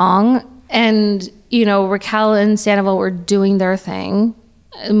floating along, and, you know, Raquel and Sandoval were doing their thing,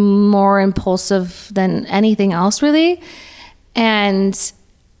 more impulsive than anything else, really. And,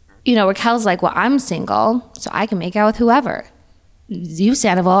 you know, Raquel's like, well, I'm single, so I can make out with whoever. You,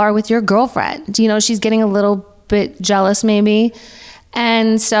 Sandoval, are with your girlfriend. You know, she's getting a little bit jealous, maybe.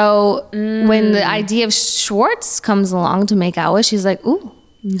 And so when the idea of Schwartz comes along to make out with, she's like, ooh,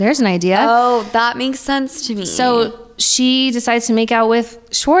 there's an idea. Oh, that makes sense to me. So she decides to make out with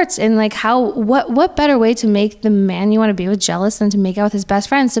Schwartz, and like, what better way to make the man you want to be with jealous than to make out with his best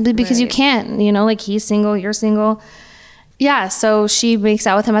friend, simply because you can't, you know, like, he's single, you're single. Yeah, so she makes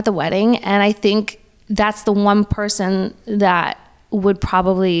out with him at the wedding, and I think that's the one person that would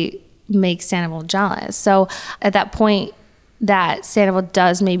probably make Sandoval jealous. So at that point, that Sandoval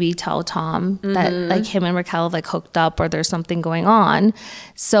does maybe tell Tom that like him and Raquel have like hooked up, or there's something going on.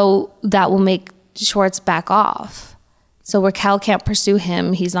 So that will make Schwartz back off. So Raquel can't pursue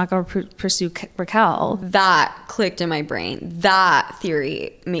him. He's not going to pursue Raquel. That clicked in my brain. That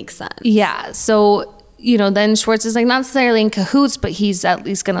theory makes sense. Yeah. So, you know, then Schwartz is like not necessarily in cahoots, but he's at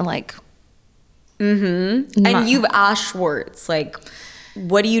least going to like. Mm-hmm. And you've asked Schwartz, like,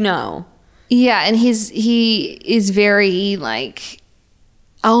 what do you know? Yeah, and he is very like,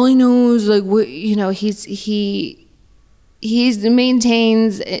 all I know is like, what, you know, he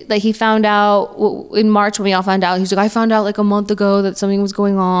maintains, like, he found out in March when we all found out. He's like, I found out like a month ago that something was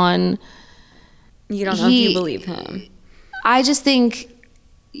going on. You don't know if you believe him. I just think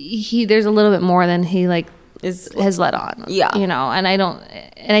there's a little bit more than he like has let on. Yeah, you know, and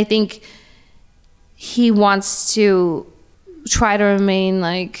I think he wants to try to remain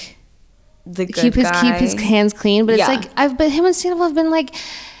like. Keep his hands clean, but it's like but him and Sandoval have been like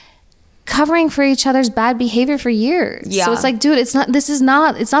covering for each other's bad behavior for years. Yeah. So it's like, dude, it's not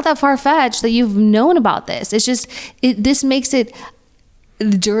that far-fetched that you've known about this. It's just this makes it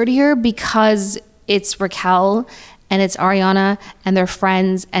dirtier because it's Raquel and it's Ariana and they're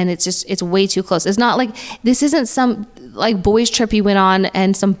friends, and it's way too close. It's not like, this isn't some like boys trip he went on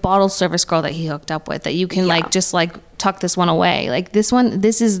and some bottle service girl that he hooked up with that you can like just like tuck this one away. Like, this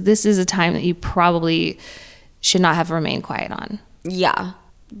is a time that you probably should not have remained quiet on. Yeah,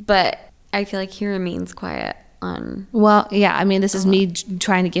 but I feel like he remains quiet on. Well, yeah, I mean, this is me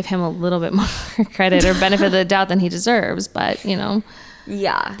trying to give him a little bit more credit or benefit of the doubt than he deserves, but, you know.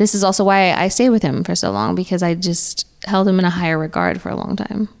 Yeah. This is also why I stayed with him for so long, because I just held him in a higher regard for a long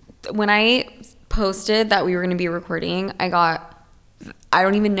time. When I posted that we were going to be recording, I got, I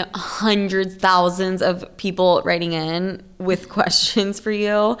don't even know, hundreds, thousands of people writing in with questions for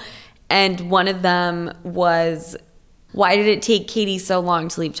you. And one of them was, why did it take Katie so long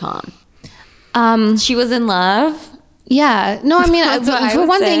to leave Tom? She was in love. Yeah. No, I mean, for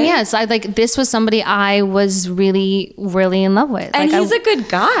one thing, yes. This was somebody I was really, really in love with. And he's a good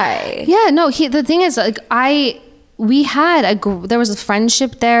guy. Yeah, no, the thing is, like, there was a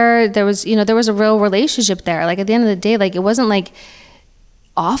friendship there. There was a real relationship there. Like, at the end of the day, like, it wasn't like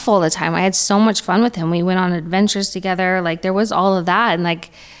awful all the time. I had so much fun with him. We went on adventures together. Like, there was all of that. And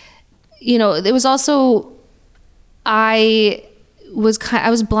like, you know, it was also, I was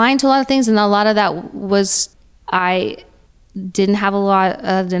blind to a lot of things. And a lot of that was, I didn't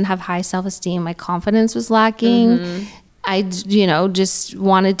have high self-esteem. My confidence was lacking. Mm-hmm. I, just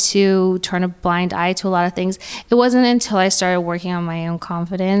wanted to turn a blind eye to a lot of things. It wasn't until I started working on my own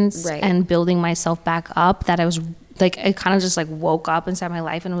confidence and building myself back up that I was like, I kind of just like woke up inside my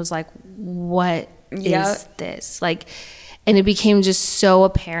life and was like, what is this? Like, and it became just so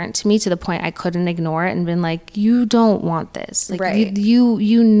apparent to me to the point I couldn't ignore it and been like, you don't want this. Like,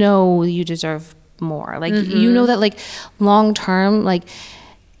 you know, you deserve more. Like, you know that, like, long term, like,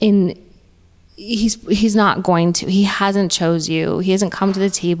 he's not going to, he hasn't chose you. He hasn't come to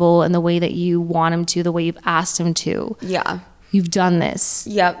the table in the way that you want him to, the way you've asked him to. Yeah. You've done this.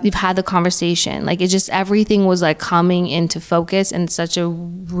 Yep. You've had the conversation. Like, it just, everything was like coming into focus in such a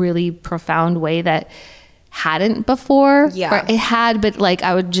really profound way that hadn't before. Yeah. Or it had, but like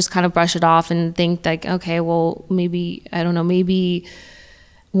I would just kind of brush it off and think like, okay, well, maybe, I don't know, maybe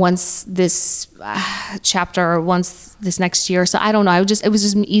once this chapter or once this next year. So I don't know. It was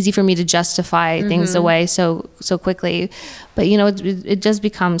just easy for me to justify things away so quickly. But, you know, it does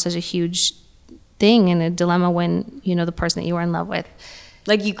become such a huge thing and a dilemma when, you know, the person that you are in love with.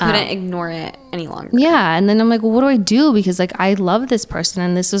 Like you couldn't ignore it any longer. Yeah. And then I'm like, well, what do I do? Because like, I love this person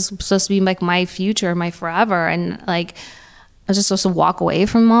and this is supposed to be like my future, my forever. And like, I was just supposed to walk away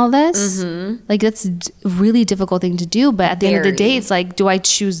from all this. Like that's a really difficult thing to do. But at the end of the day, it's like, do I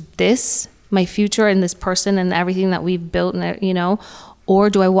choose this, my future and this person and everything that we've built and, you know, or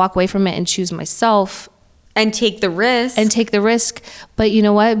do I walk away from it and choose myself? And take the risk. But you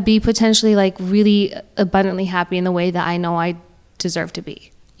know what? Be potentially like really abundantly happy in the way that I know I deserve to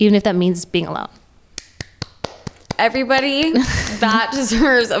be, even if that means being alone. Everybody, that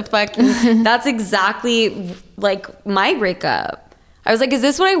deserves a fucking, that's exactly like my breakup. I was like, is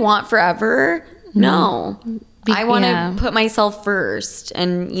this what I want forever? No. I want to put myself first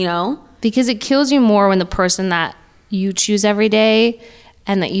and, you know. Because it kills you more when the person that you choose every day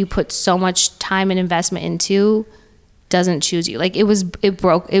and that you put so much time and investment into doesn't choose you. Like it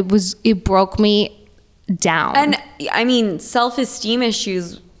broke me down. And I mean, self-esteem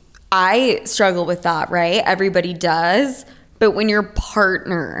issues, I struggle with that, right? Everybody does. But when your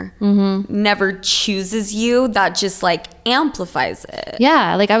partner never chooses you, that just like amplifies it.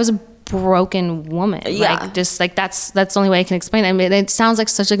 Yeah. Like I was a broken woman. Yeah. Like just like that's the only way I can explain it. I mean, it sounds like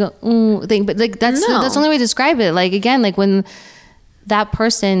such like a thing, but like that's the only way to describe it. Like again, like when that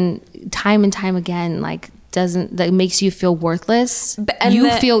person time and time again, like that makes you feel worthless.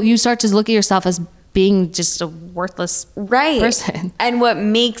 You start to look at yourself as being just a worthless person. And what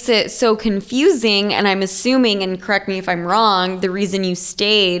makes it so confusing, and I'm assuming, and correct me if I'm wrong, the reason you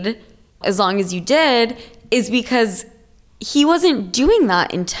stayed as long as you did is because he wasn't doing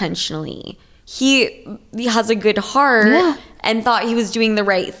that intentionally. He has a good heart and thought he was doing the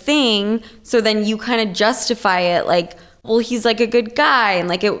right thing. So then you kind of justify it like, well, he's like a good guy. And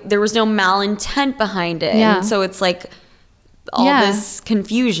like there was no malintent behind it. Yeah. And so it's like all this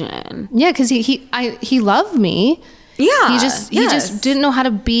confusion. Yeah, because he loved me. Yeah. He just didn't know how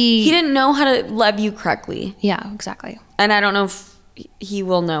to be. He didn't know how to love you correctly. Yeah, exactly. And I don't know if he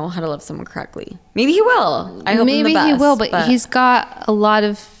will know how to love someone correctly. Maybe he will. I hope maybe him the best, he will, but he's got a lot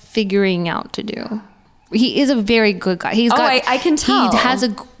of figuring out to do. He is a very good guy. I can tell. He has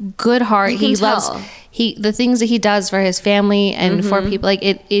a good heart. He loves the things that he does for his family and for people. Like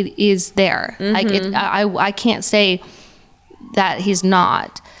it is there. Like I can't say that he's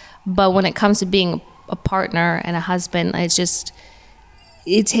not, but when it comes to being a partner and a husband,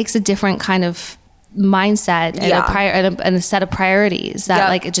 it takes a different kind of mindset and a set of priorities that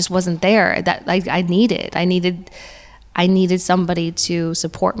like it just wasn't there that I needed somebody to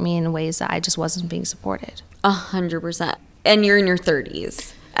support me in ways that I just wasn't being supported. 100%. And you're in your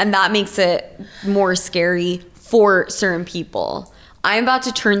 30s, and that makes it more scary for certain people. I'm about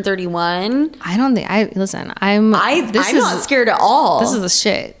to turn 31. I'm not scared at all. This is the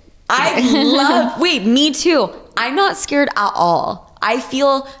shit. Me too. I'm not scared at all. I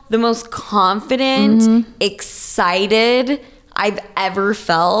feel the most confident, excited I've ever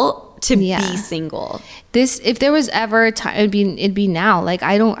felt to be single. If there was ever a time, it'd be now. Like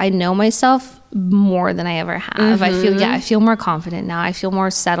I know myself more than I ever have. I feel more confident now. I feel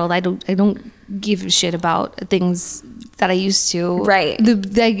more settled. I don't give a shit about things that I used to. Right.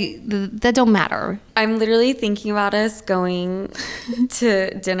 That don't matter. I'm literally thinking about us going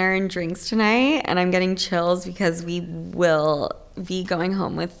to dinner and drinks tonight, and I'm getting chills because we will be going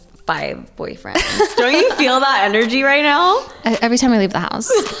home with 5 boyfriends. Don't you feel that energy right now? Every time I leave the house.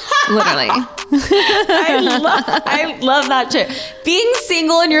 Literally. I love that shit. Being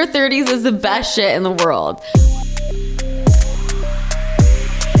single in your 30s is the best shit in the world.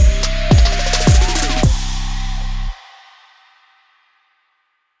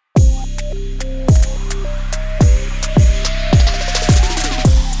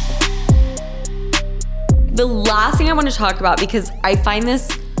 The last thing I want to talk about, because I find this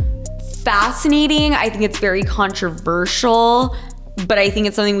fascinating, I think it's very controversial, but I think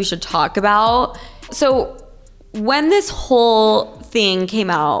it's something we should talk about. So when this whole thing came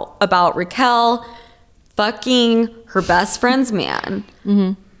out about Raquel fucking her best friend's man,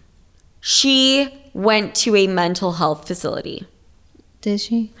 she went to a mental health facility. Did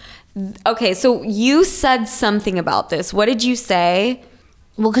she? Okay, so you said something about this. What did you say?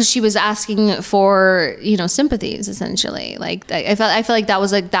 Well, because she was asking for, sympathies essentially. Like I felt like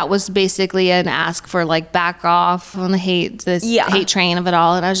that was basically an ask for like back off on the hate train of it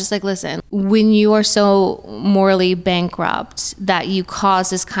all. And I was just like, listen, when you are so morally bankrupt that you cause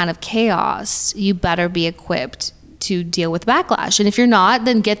this kind of chaos, you better be equipped to deal with backlash. And if you're not,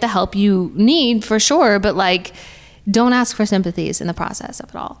 then get the help you need for sure. But like, don't ask for sympathies in the process of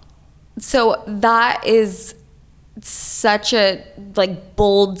it all. So that is such a like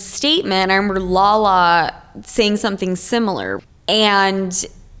bold statement. I remember Lala saying something similar, and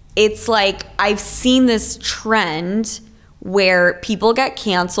it's like I've seen this trend where people get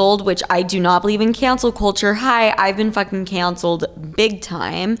canceled, which I do not believe in cancel culture. Hi, I've been fucking canceled big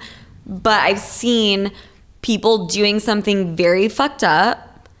time, but I've seen people doing something very fucked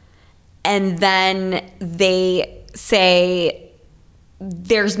up, and then they say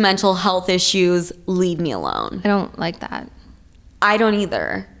there's mental health issues, leave me alone. I don't like that. I don't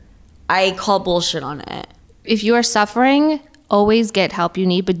either. I call bullshit on it. If you are suffering, always get help you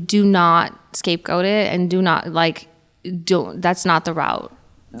need, but do not scapegoat it, and do not that's not the route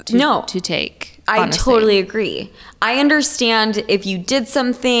to take. Honestly. I totally agree. I understand if you did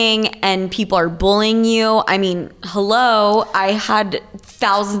something and people are bullying you. I mean, hello, I had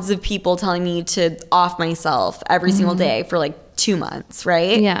thousands of people telling me to off myself every single day for like 2 months,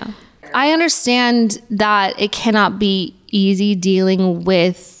 right? Yeah. I understand that it cannot be easy dealing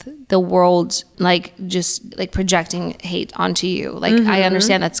with the world, like just like projecting hate onto you. Like I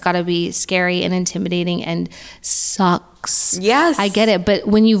understand that's got to be scary and intimidating and sucks. Yes. I get it. But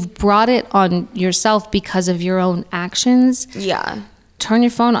when you've brought it on yourself because of your own actions, turn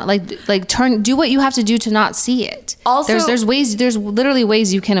your phone on. Do what you have to do to not see it. Also, there's literally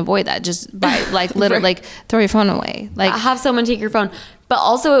ways you can avoid that just by like throw your phone away. Like have someone take your phone. But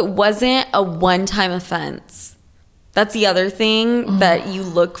also it wasn't a one-time offense. That's the other thing that you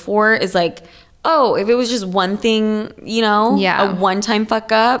look for is like, oh, if it was just one thing, a one-time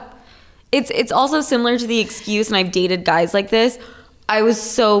fuck up. It's also similar to the excuse, and I've dated guys like this. I was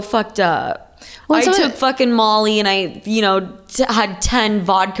so fucked up. Well, I took fucking Molly, and I, had 10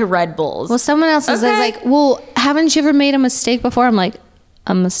 vodka Red Bulls. Well, someone else is like, well, haven't you ever made a mistake before? I'm like,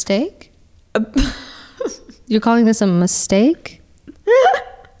 a mistake? You're calling this a mistake?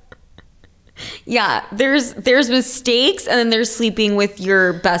 Yeah, there's mistakes, and then there's sleeping with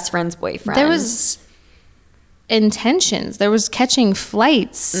your best friend's boyfriend. There was intentions. There was catching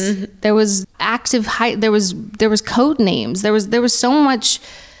flights. There was active there was code names. There was so much.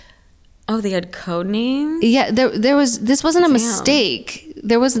 Oh, they had code names? Yeah, there was. This wasn't a mistake.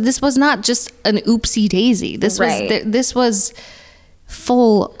 This was not just an oopsie daisy. This was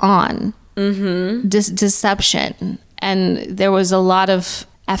full on deception, and there was a lot of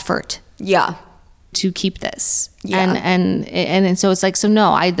effort. Yeah. To keep this. Yeah. And so it's like, so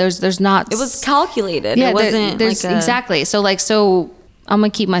no, there's not. It was calculated. Yeah, it wasn't there's like exactly. So I'm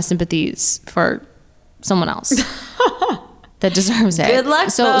going to keep my sympathies for someone else that deserves it. Good luck.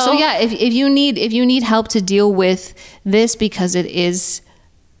 So yeah, if you need help to deal with this because it is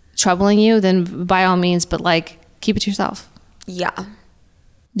troubling you, then by all means, but like keep it to yourself. Yeah.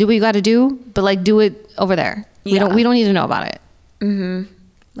 Do what you got to do, but like do it over there. Yeah. We don't need to know about it. Mm-hmm.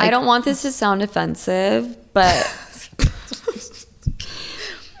 I don't want this to sound offensive, but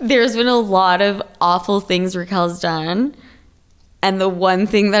there's been a lot of awful things Raquel's done. And the one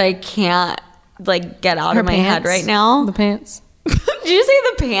thing that I can't get out of my head right now. The pants. Did you say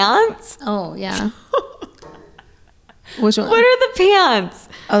the pants? Oh, yeah. Which one? What are the pants?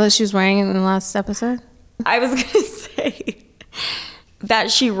 Oh, that she was wearing in the last episode? I was going to say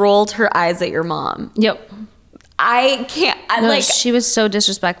that she rolled her eyes at your mom. Yep. I can't. She was so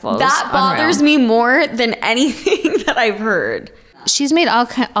disrespectful. That bothers me more than anything that I've heard. She's made all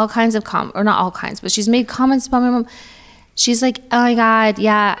kinds of or not all kinds, but she's made comments about my mom. She's like, oh my God,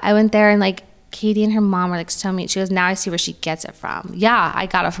 yeah, I went there and Katie and her mom were telling me. She goes, now I see where she gets it from. Yeah, I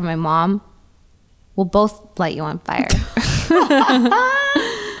got it from my mom. We'll both light you on fire.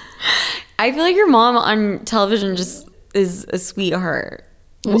 I feel like your mom on television just is a sweetheart.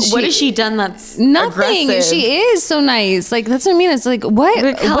 What has she done that's nothing? Aggressive? She is so nice. That's what I mean. It's like,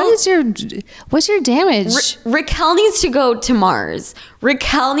 what's your damage? Raquel needs to go to Mars.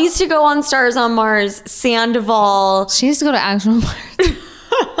 Raquel needs to go on Stars on Mars. Sandoval. She needs to go to actual Mars.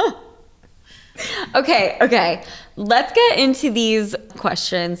 Okay. Let's get into these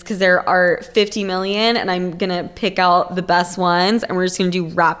questions because there are 50 million, and I'm gonna pick out the best ones, and we're just gonna do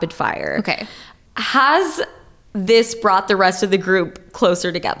rapid fire. Okay. Has this brought the rest of the group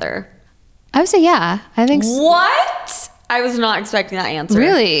closer together? I would say yeah. I think so. What? I was not expecting that answer.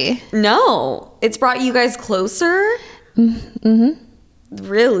 Really? No. It's brought you guys closer? Mm-hmm.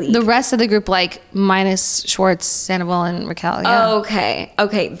 Really? The rest of the group, like minus Schwartz, Sandoval, and Raquel. Yeah.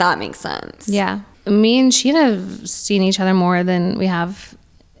 Okay, that makes sense. Yeah. Me and Sheena have seen each other more than we have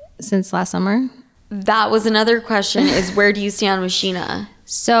since last summer. That was another question, is where do you stand with Sheena?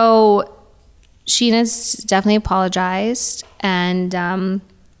 So Sheena's definitely apologized. And,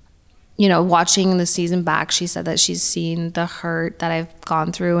 you know, watching the season back, she said that she's seen the hurt that I've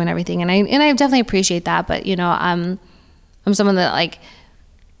gone through and everything. And I definitely appreciate that. But, you know, I'm someone that, like,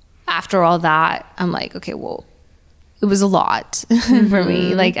 after all that, I'm like, okay, well, it was a lot for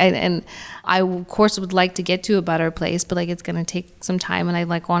me. Like, I of course would like to get to a better place, but like, it's going to take some time. And I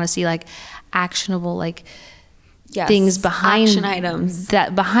like want to see like actionable, like things behind action items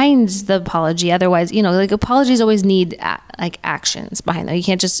behind the apology. Otherwise, you know, like apologies always need like actions behind them. You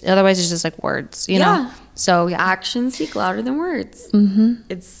can't just, otherwise it's just like words, you know? So yeah. Actions speak louder than words.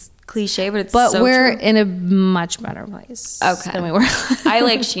 It's cliche, but it's but so we're true. in a much better place than we were. I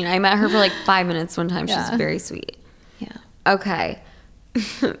like Sheena. I met her for like 5 minutes one time. She's very sweet. Yeah. Okay.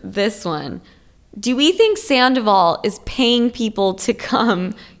 This one. Do we think Sandoval is paying people to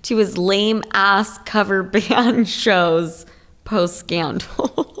come to his lame ass cover band shows post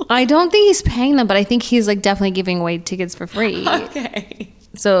scandal? I don't think he's paying them, but I think he's like definitely giving away tickets for free. Okay.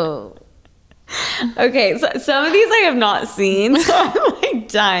 So some of these I have not seen, so I'm like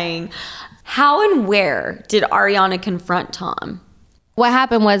dying. How and where did Ariana confront Tom? What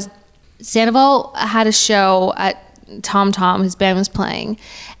happened was Sandoval had a show at Tom, his band was playing,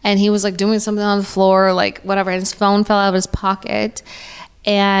 and he was like doing something on the floor, like whatever, and his phone fell out of his pocket,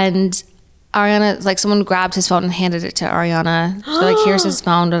 and Ariana, like someone grabbed his phone and handed it to Ariana. So like, here's his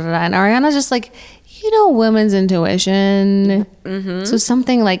phone, da, da, da. And Ariana just like, you know, women's intuition. So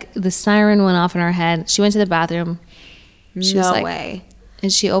something like the siren went off in her head. She went to the bathroom. She was like, way. And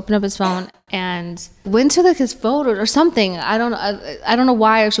she opened up his phone and went to like his photos or something. I don't know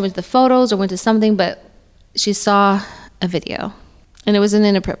why she went to the photos or went to something, but she saw a video, and it was an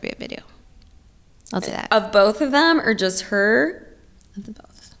inappropriate video. I'll say that. Of both of them or just her? Of the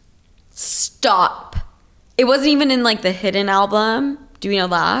both. Stop. It wasn't even in like the hidden album. Do we know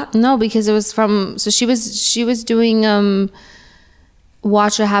that? No, because it was from, so she was doing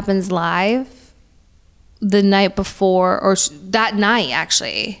Watch What Happens Live the night before, or that night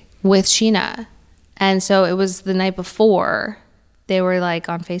actually, with Sheena. And so it was the night before they were like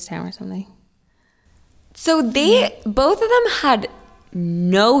on FaceTime or something. So both of them had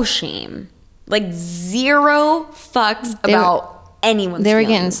no shame, like zero fucks about anyone's They were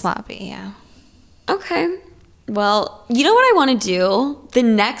feelings. getting sloppy, yeah. Okay. Well, you know what I want to do? The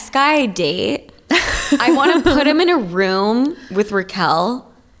next guy I date, I want to put him in a room with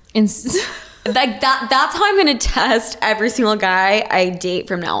Raquel. Like that's how I'm going to test every single guy I date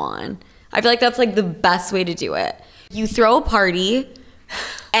from now on. I feel like that's like the best way to do it. You throw a party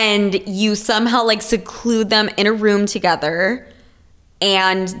and you somehow like seclude them in a room together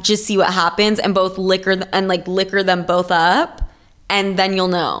and just see what happens, and both liquor them both up, and then you'll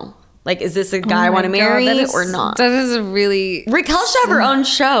know. Like, is this a guy I want to marry or not? That is a really... Raquel should have her own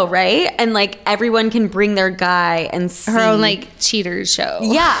show, right? And like everyone can bring their guy and see. Her own like cheaters show.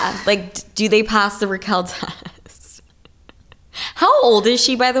 Yeah. Like, do they pass the Raquel test? How old is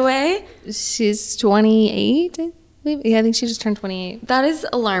she, by the way? She's 28. Yeah, I think she just turned 28. That is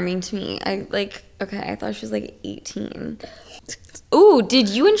alarming to me. I thought she was like 18. Ooh, did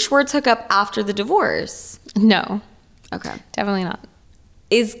you and Schwartz hook up after the divorce? No. Okay. Definitely not.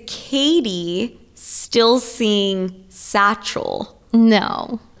 Is Katie still seeing Satchel?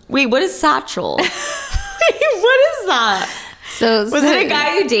 No. Wait, what is Satchel? Wait, what is that? So Was it a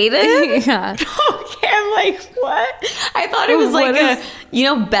guy you dated? Yeah. Okay, I'm like, what? I thought it was like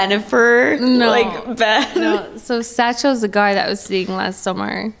Benifer. No. Like Ben. No. So Satchel's the guy that I was seeing last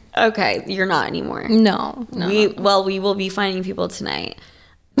summer. Okay, you're not anymore. No. We will be finding people tonight.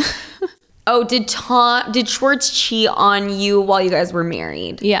 Oh, did Schwartz cheat on you while you guys were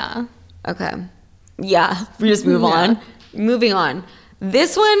married? Yeah. Okay. Yeah, we just move on. Moving on.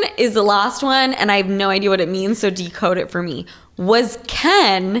 This one is the last one, and I have no idea what it means, so decode it for me. Was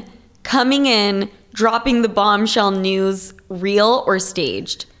Ken coming in, dropping the bombshell news real or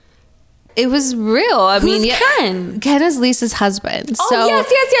staged? It was real. Who's Ken? Ken is Lisa's husband. Oh, so yes.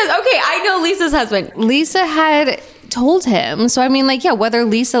 Okay, I know Lisa's husband. Lisa had told him. So, I mean, like, yeah, whether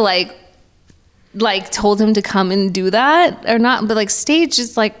Lisa, like told him to come and do that or not, but, like, stage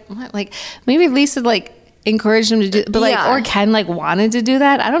is, like, what? Like, maybe Lisa, like, encouraged him to do, but like, Yeah. or Ken like wanted to do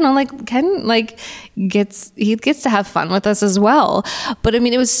that. I don't know. Like Ken like gets to have fun with us as well. But I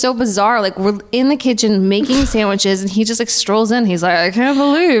mean, it was so bizarre. Like we're in the kitchen making sandwiches, and he just like strolls in. He's like, I can't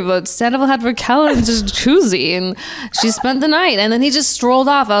believe that Sandoval had Raquel in his jacuzzi, and she spent the night. And then he just strolled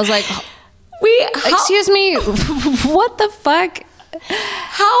off. I was like, Wait, excuse me, what the fuck?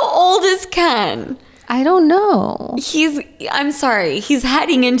 how old is Ken? I don't know. I'm sorry, he's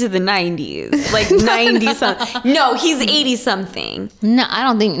heading into the 90s, like 90 something. No, he's 80 something. No, I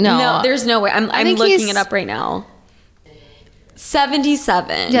don't think. No, there's no way. I'm think looking he's- it up right now.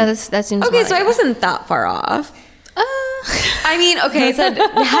 77. Yeah, that seems okay. right. So I wasn't that far off. I mean, okay.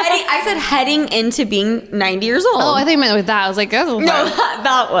 I said heading into being 90 years old. Oh, I think I meant with that. I was like, that's no,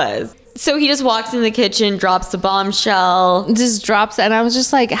 that was. So he just walks in the kitchen, drops the bombshell. just drops it, and I was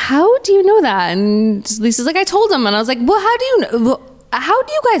just like, how do you know that? And Lisa's like, I told him. And I was like, well, how do you know? Well, how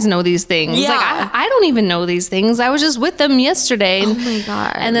do you guys know these things? Yeah. Like, I don't even know these things. I was just with them yesterday. Oh my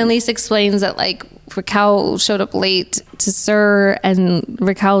God. And then Lisa explains that like Raquel showed up late to SIR, and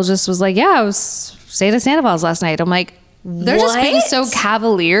Raquel just was like, yeah, I was staying at Sandoval's last night. I'm like, they're just being What? so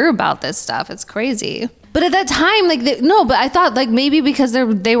cavalier about this stuff. It's crazy. But at that time, like, no, but I thought like maybe because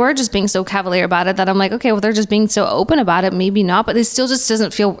they were just being so cavalier about it that I'm like, okay, well, they're just being so open about it. Maybe not, but it still just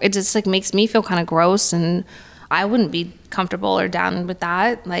doesn't feel, it just like makes me feel kind of gross, and I wouldn't be comfortable or down with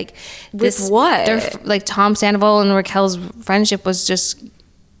that. Like, With what? Like Tom Sandoval and Raquel's friendship was just,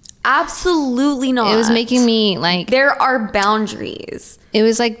 Absolutely not. it was making me like, There are boundaries. it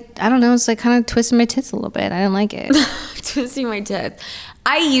was like, I don't know, it's like kind of twisting my tits a little bit. I didn't like it. Twisting my tits.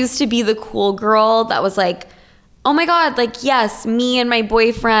 I used to be the cool girl that was like, oh my God, like, yes, me and my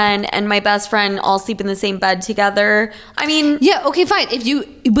boyfriend and my best friend all sleep in the same bed together. I mean, Yeah, okay, fine.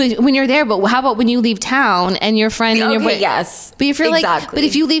 But when you're there, but how about when you leave town and your friend and your okay, boy? yes. But if you're like, exactly. but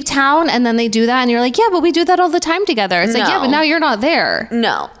if you leave town and then they do that and you're like, yeah, but we do that all the time together. It's like, yeah, No. but now you're not there.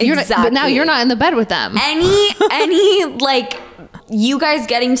 No, You're exactly. not, but now you're not in the bed with them. any like you guys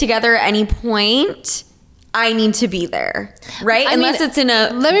getting together at any point, I need to be there, right? I mean, Unless it's in a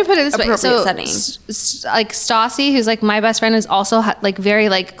let me put it this way. So, setting. like Stassi, who's like my best friend, is also like very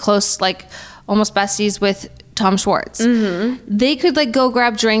like close, like almost besties with Tom Schwartz. Mm-hmm. They could like go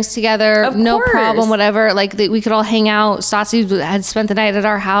grab drinks together, Of no course. problem, whatever. Like we could all hang out. Stassi had spent the night at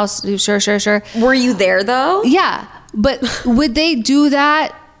our house. Sure. Were you there though? Yeah, but would they do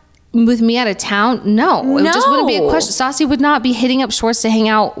that with me out of town? No, it just wouldn't be a No. question. Stassi would not be hitting up Schwartz to hang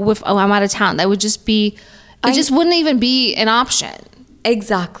out with. Oh, I'm out of town. That would just be. It just wouldn't even be an option.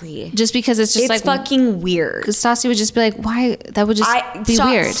 Exactly. Just because it's just It's like fucking weird. because Stassi would just be like, why? That would just be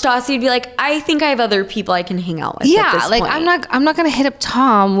weird. Stassi would be like, I think I have other people I can hang out with. at Yeah, this like point. I'm not gonna hit up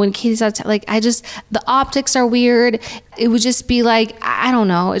Tom when Katie's out. Like the optics are weird. It would just be like, I don't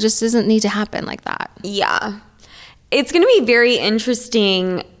know. It just doesn't need to happen like that. Yeah. It's going to be very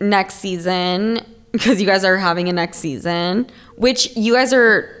interesting next season because you guys are having a next season, which you guys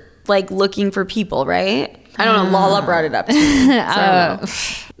are like looking for people, right? I don't know. Lala brought it up to me. So I don't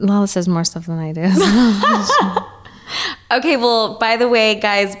know. Lala says more stuff than I do. Okay, well, by the way,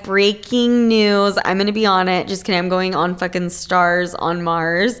 guys, breaking news. I'm going to be on it. Just kidding. I'm going on fucking Stars on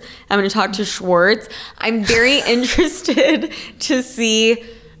Mars. I'm going to talk to Schwartz. I'm very interested to see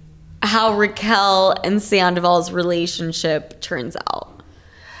how Raquel and Sandoval's relationship turns out.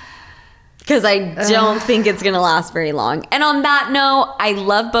 Because I don't think it's going to last very long. And on that note, I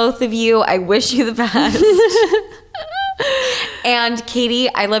love both of you. I wish you the best. And Katie,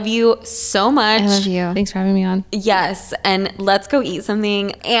 I love you so much. I love you. Thanks for having me on. Yes, and let's go eat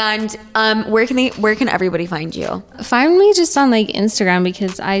something. And where can everybody find you? Find me just on like Instagram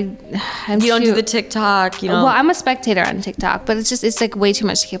because I'm You don't do too- the TikTok, you know. Well, I'm a spectator on TikTok, but it's like way too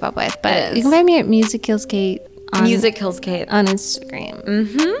much to keep up with. It But is. you can find me at Music Kills Kate on Music Kills Kate. on Instagram.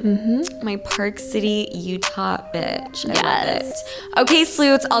 My Park City, Utah bitch. I love Yes. it. Okay,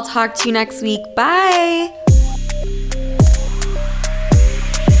 sleuths, I'll talk to you next week. Bye.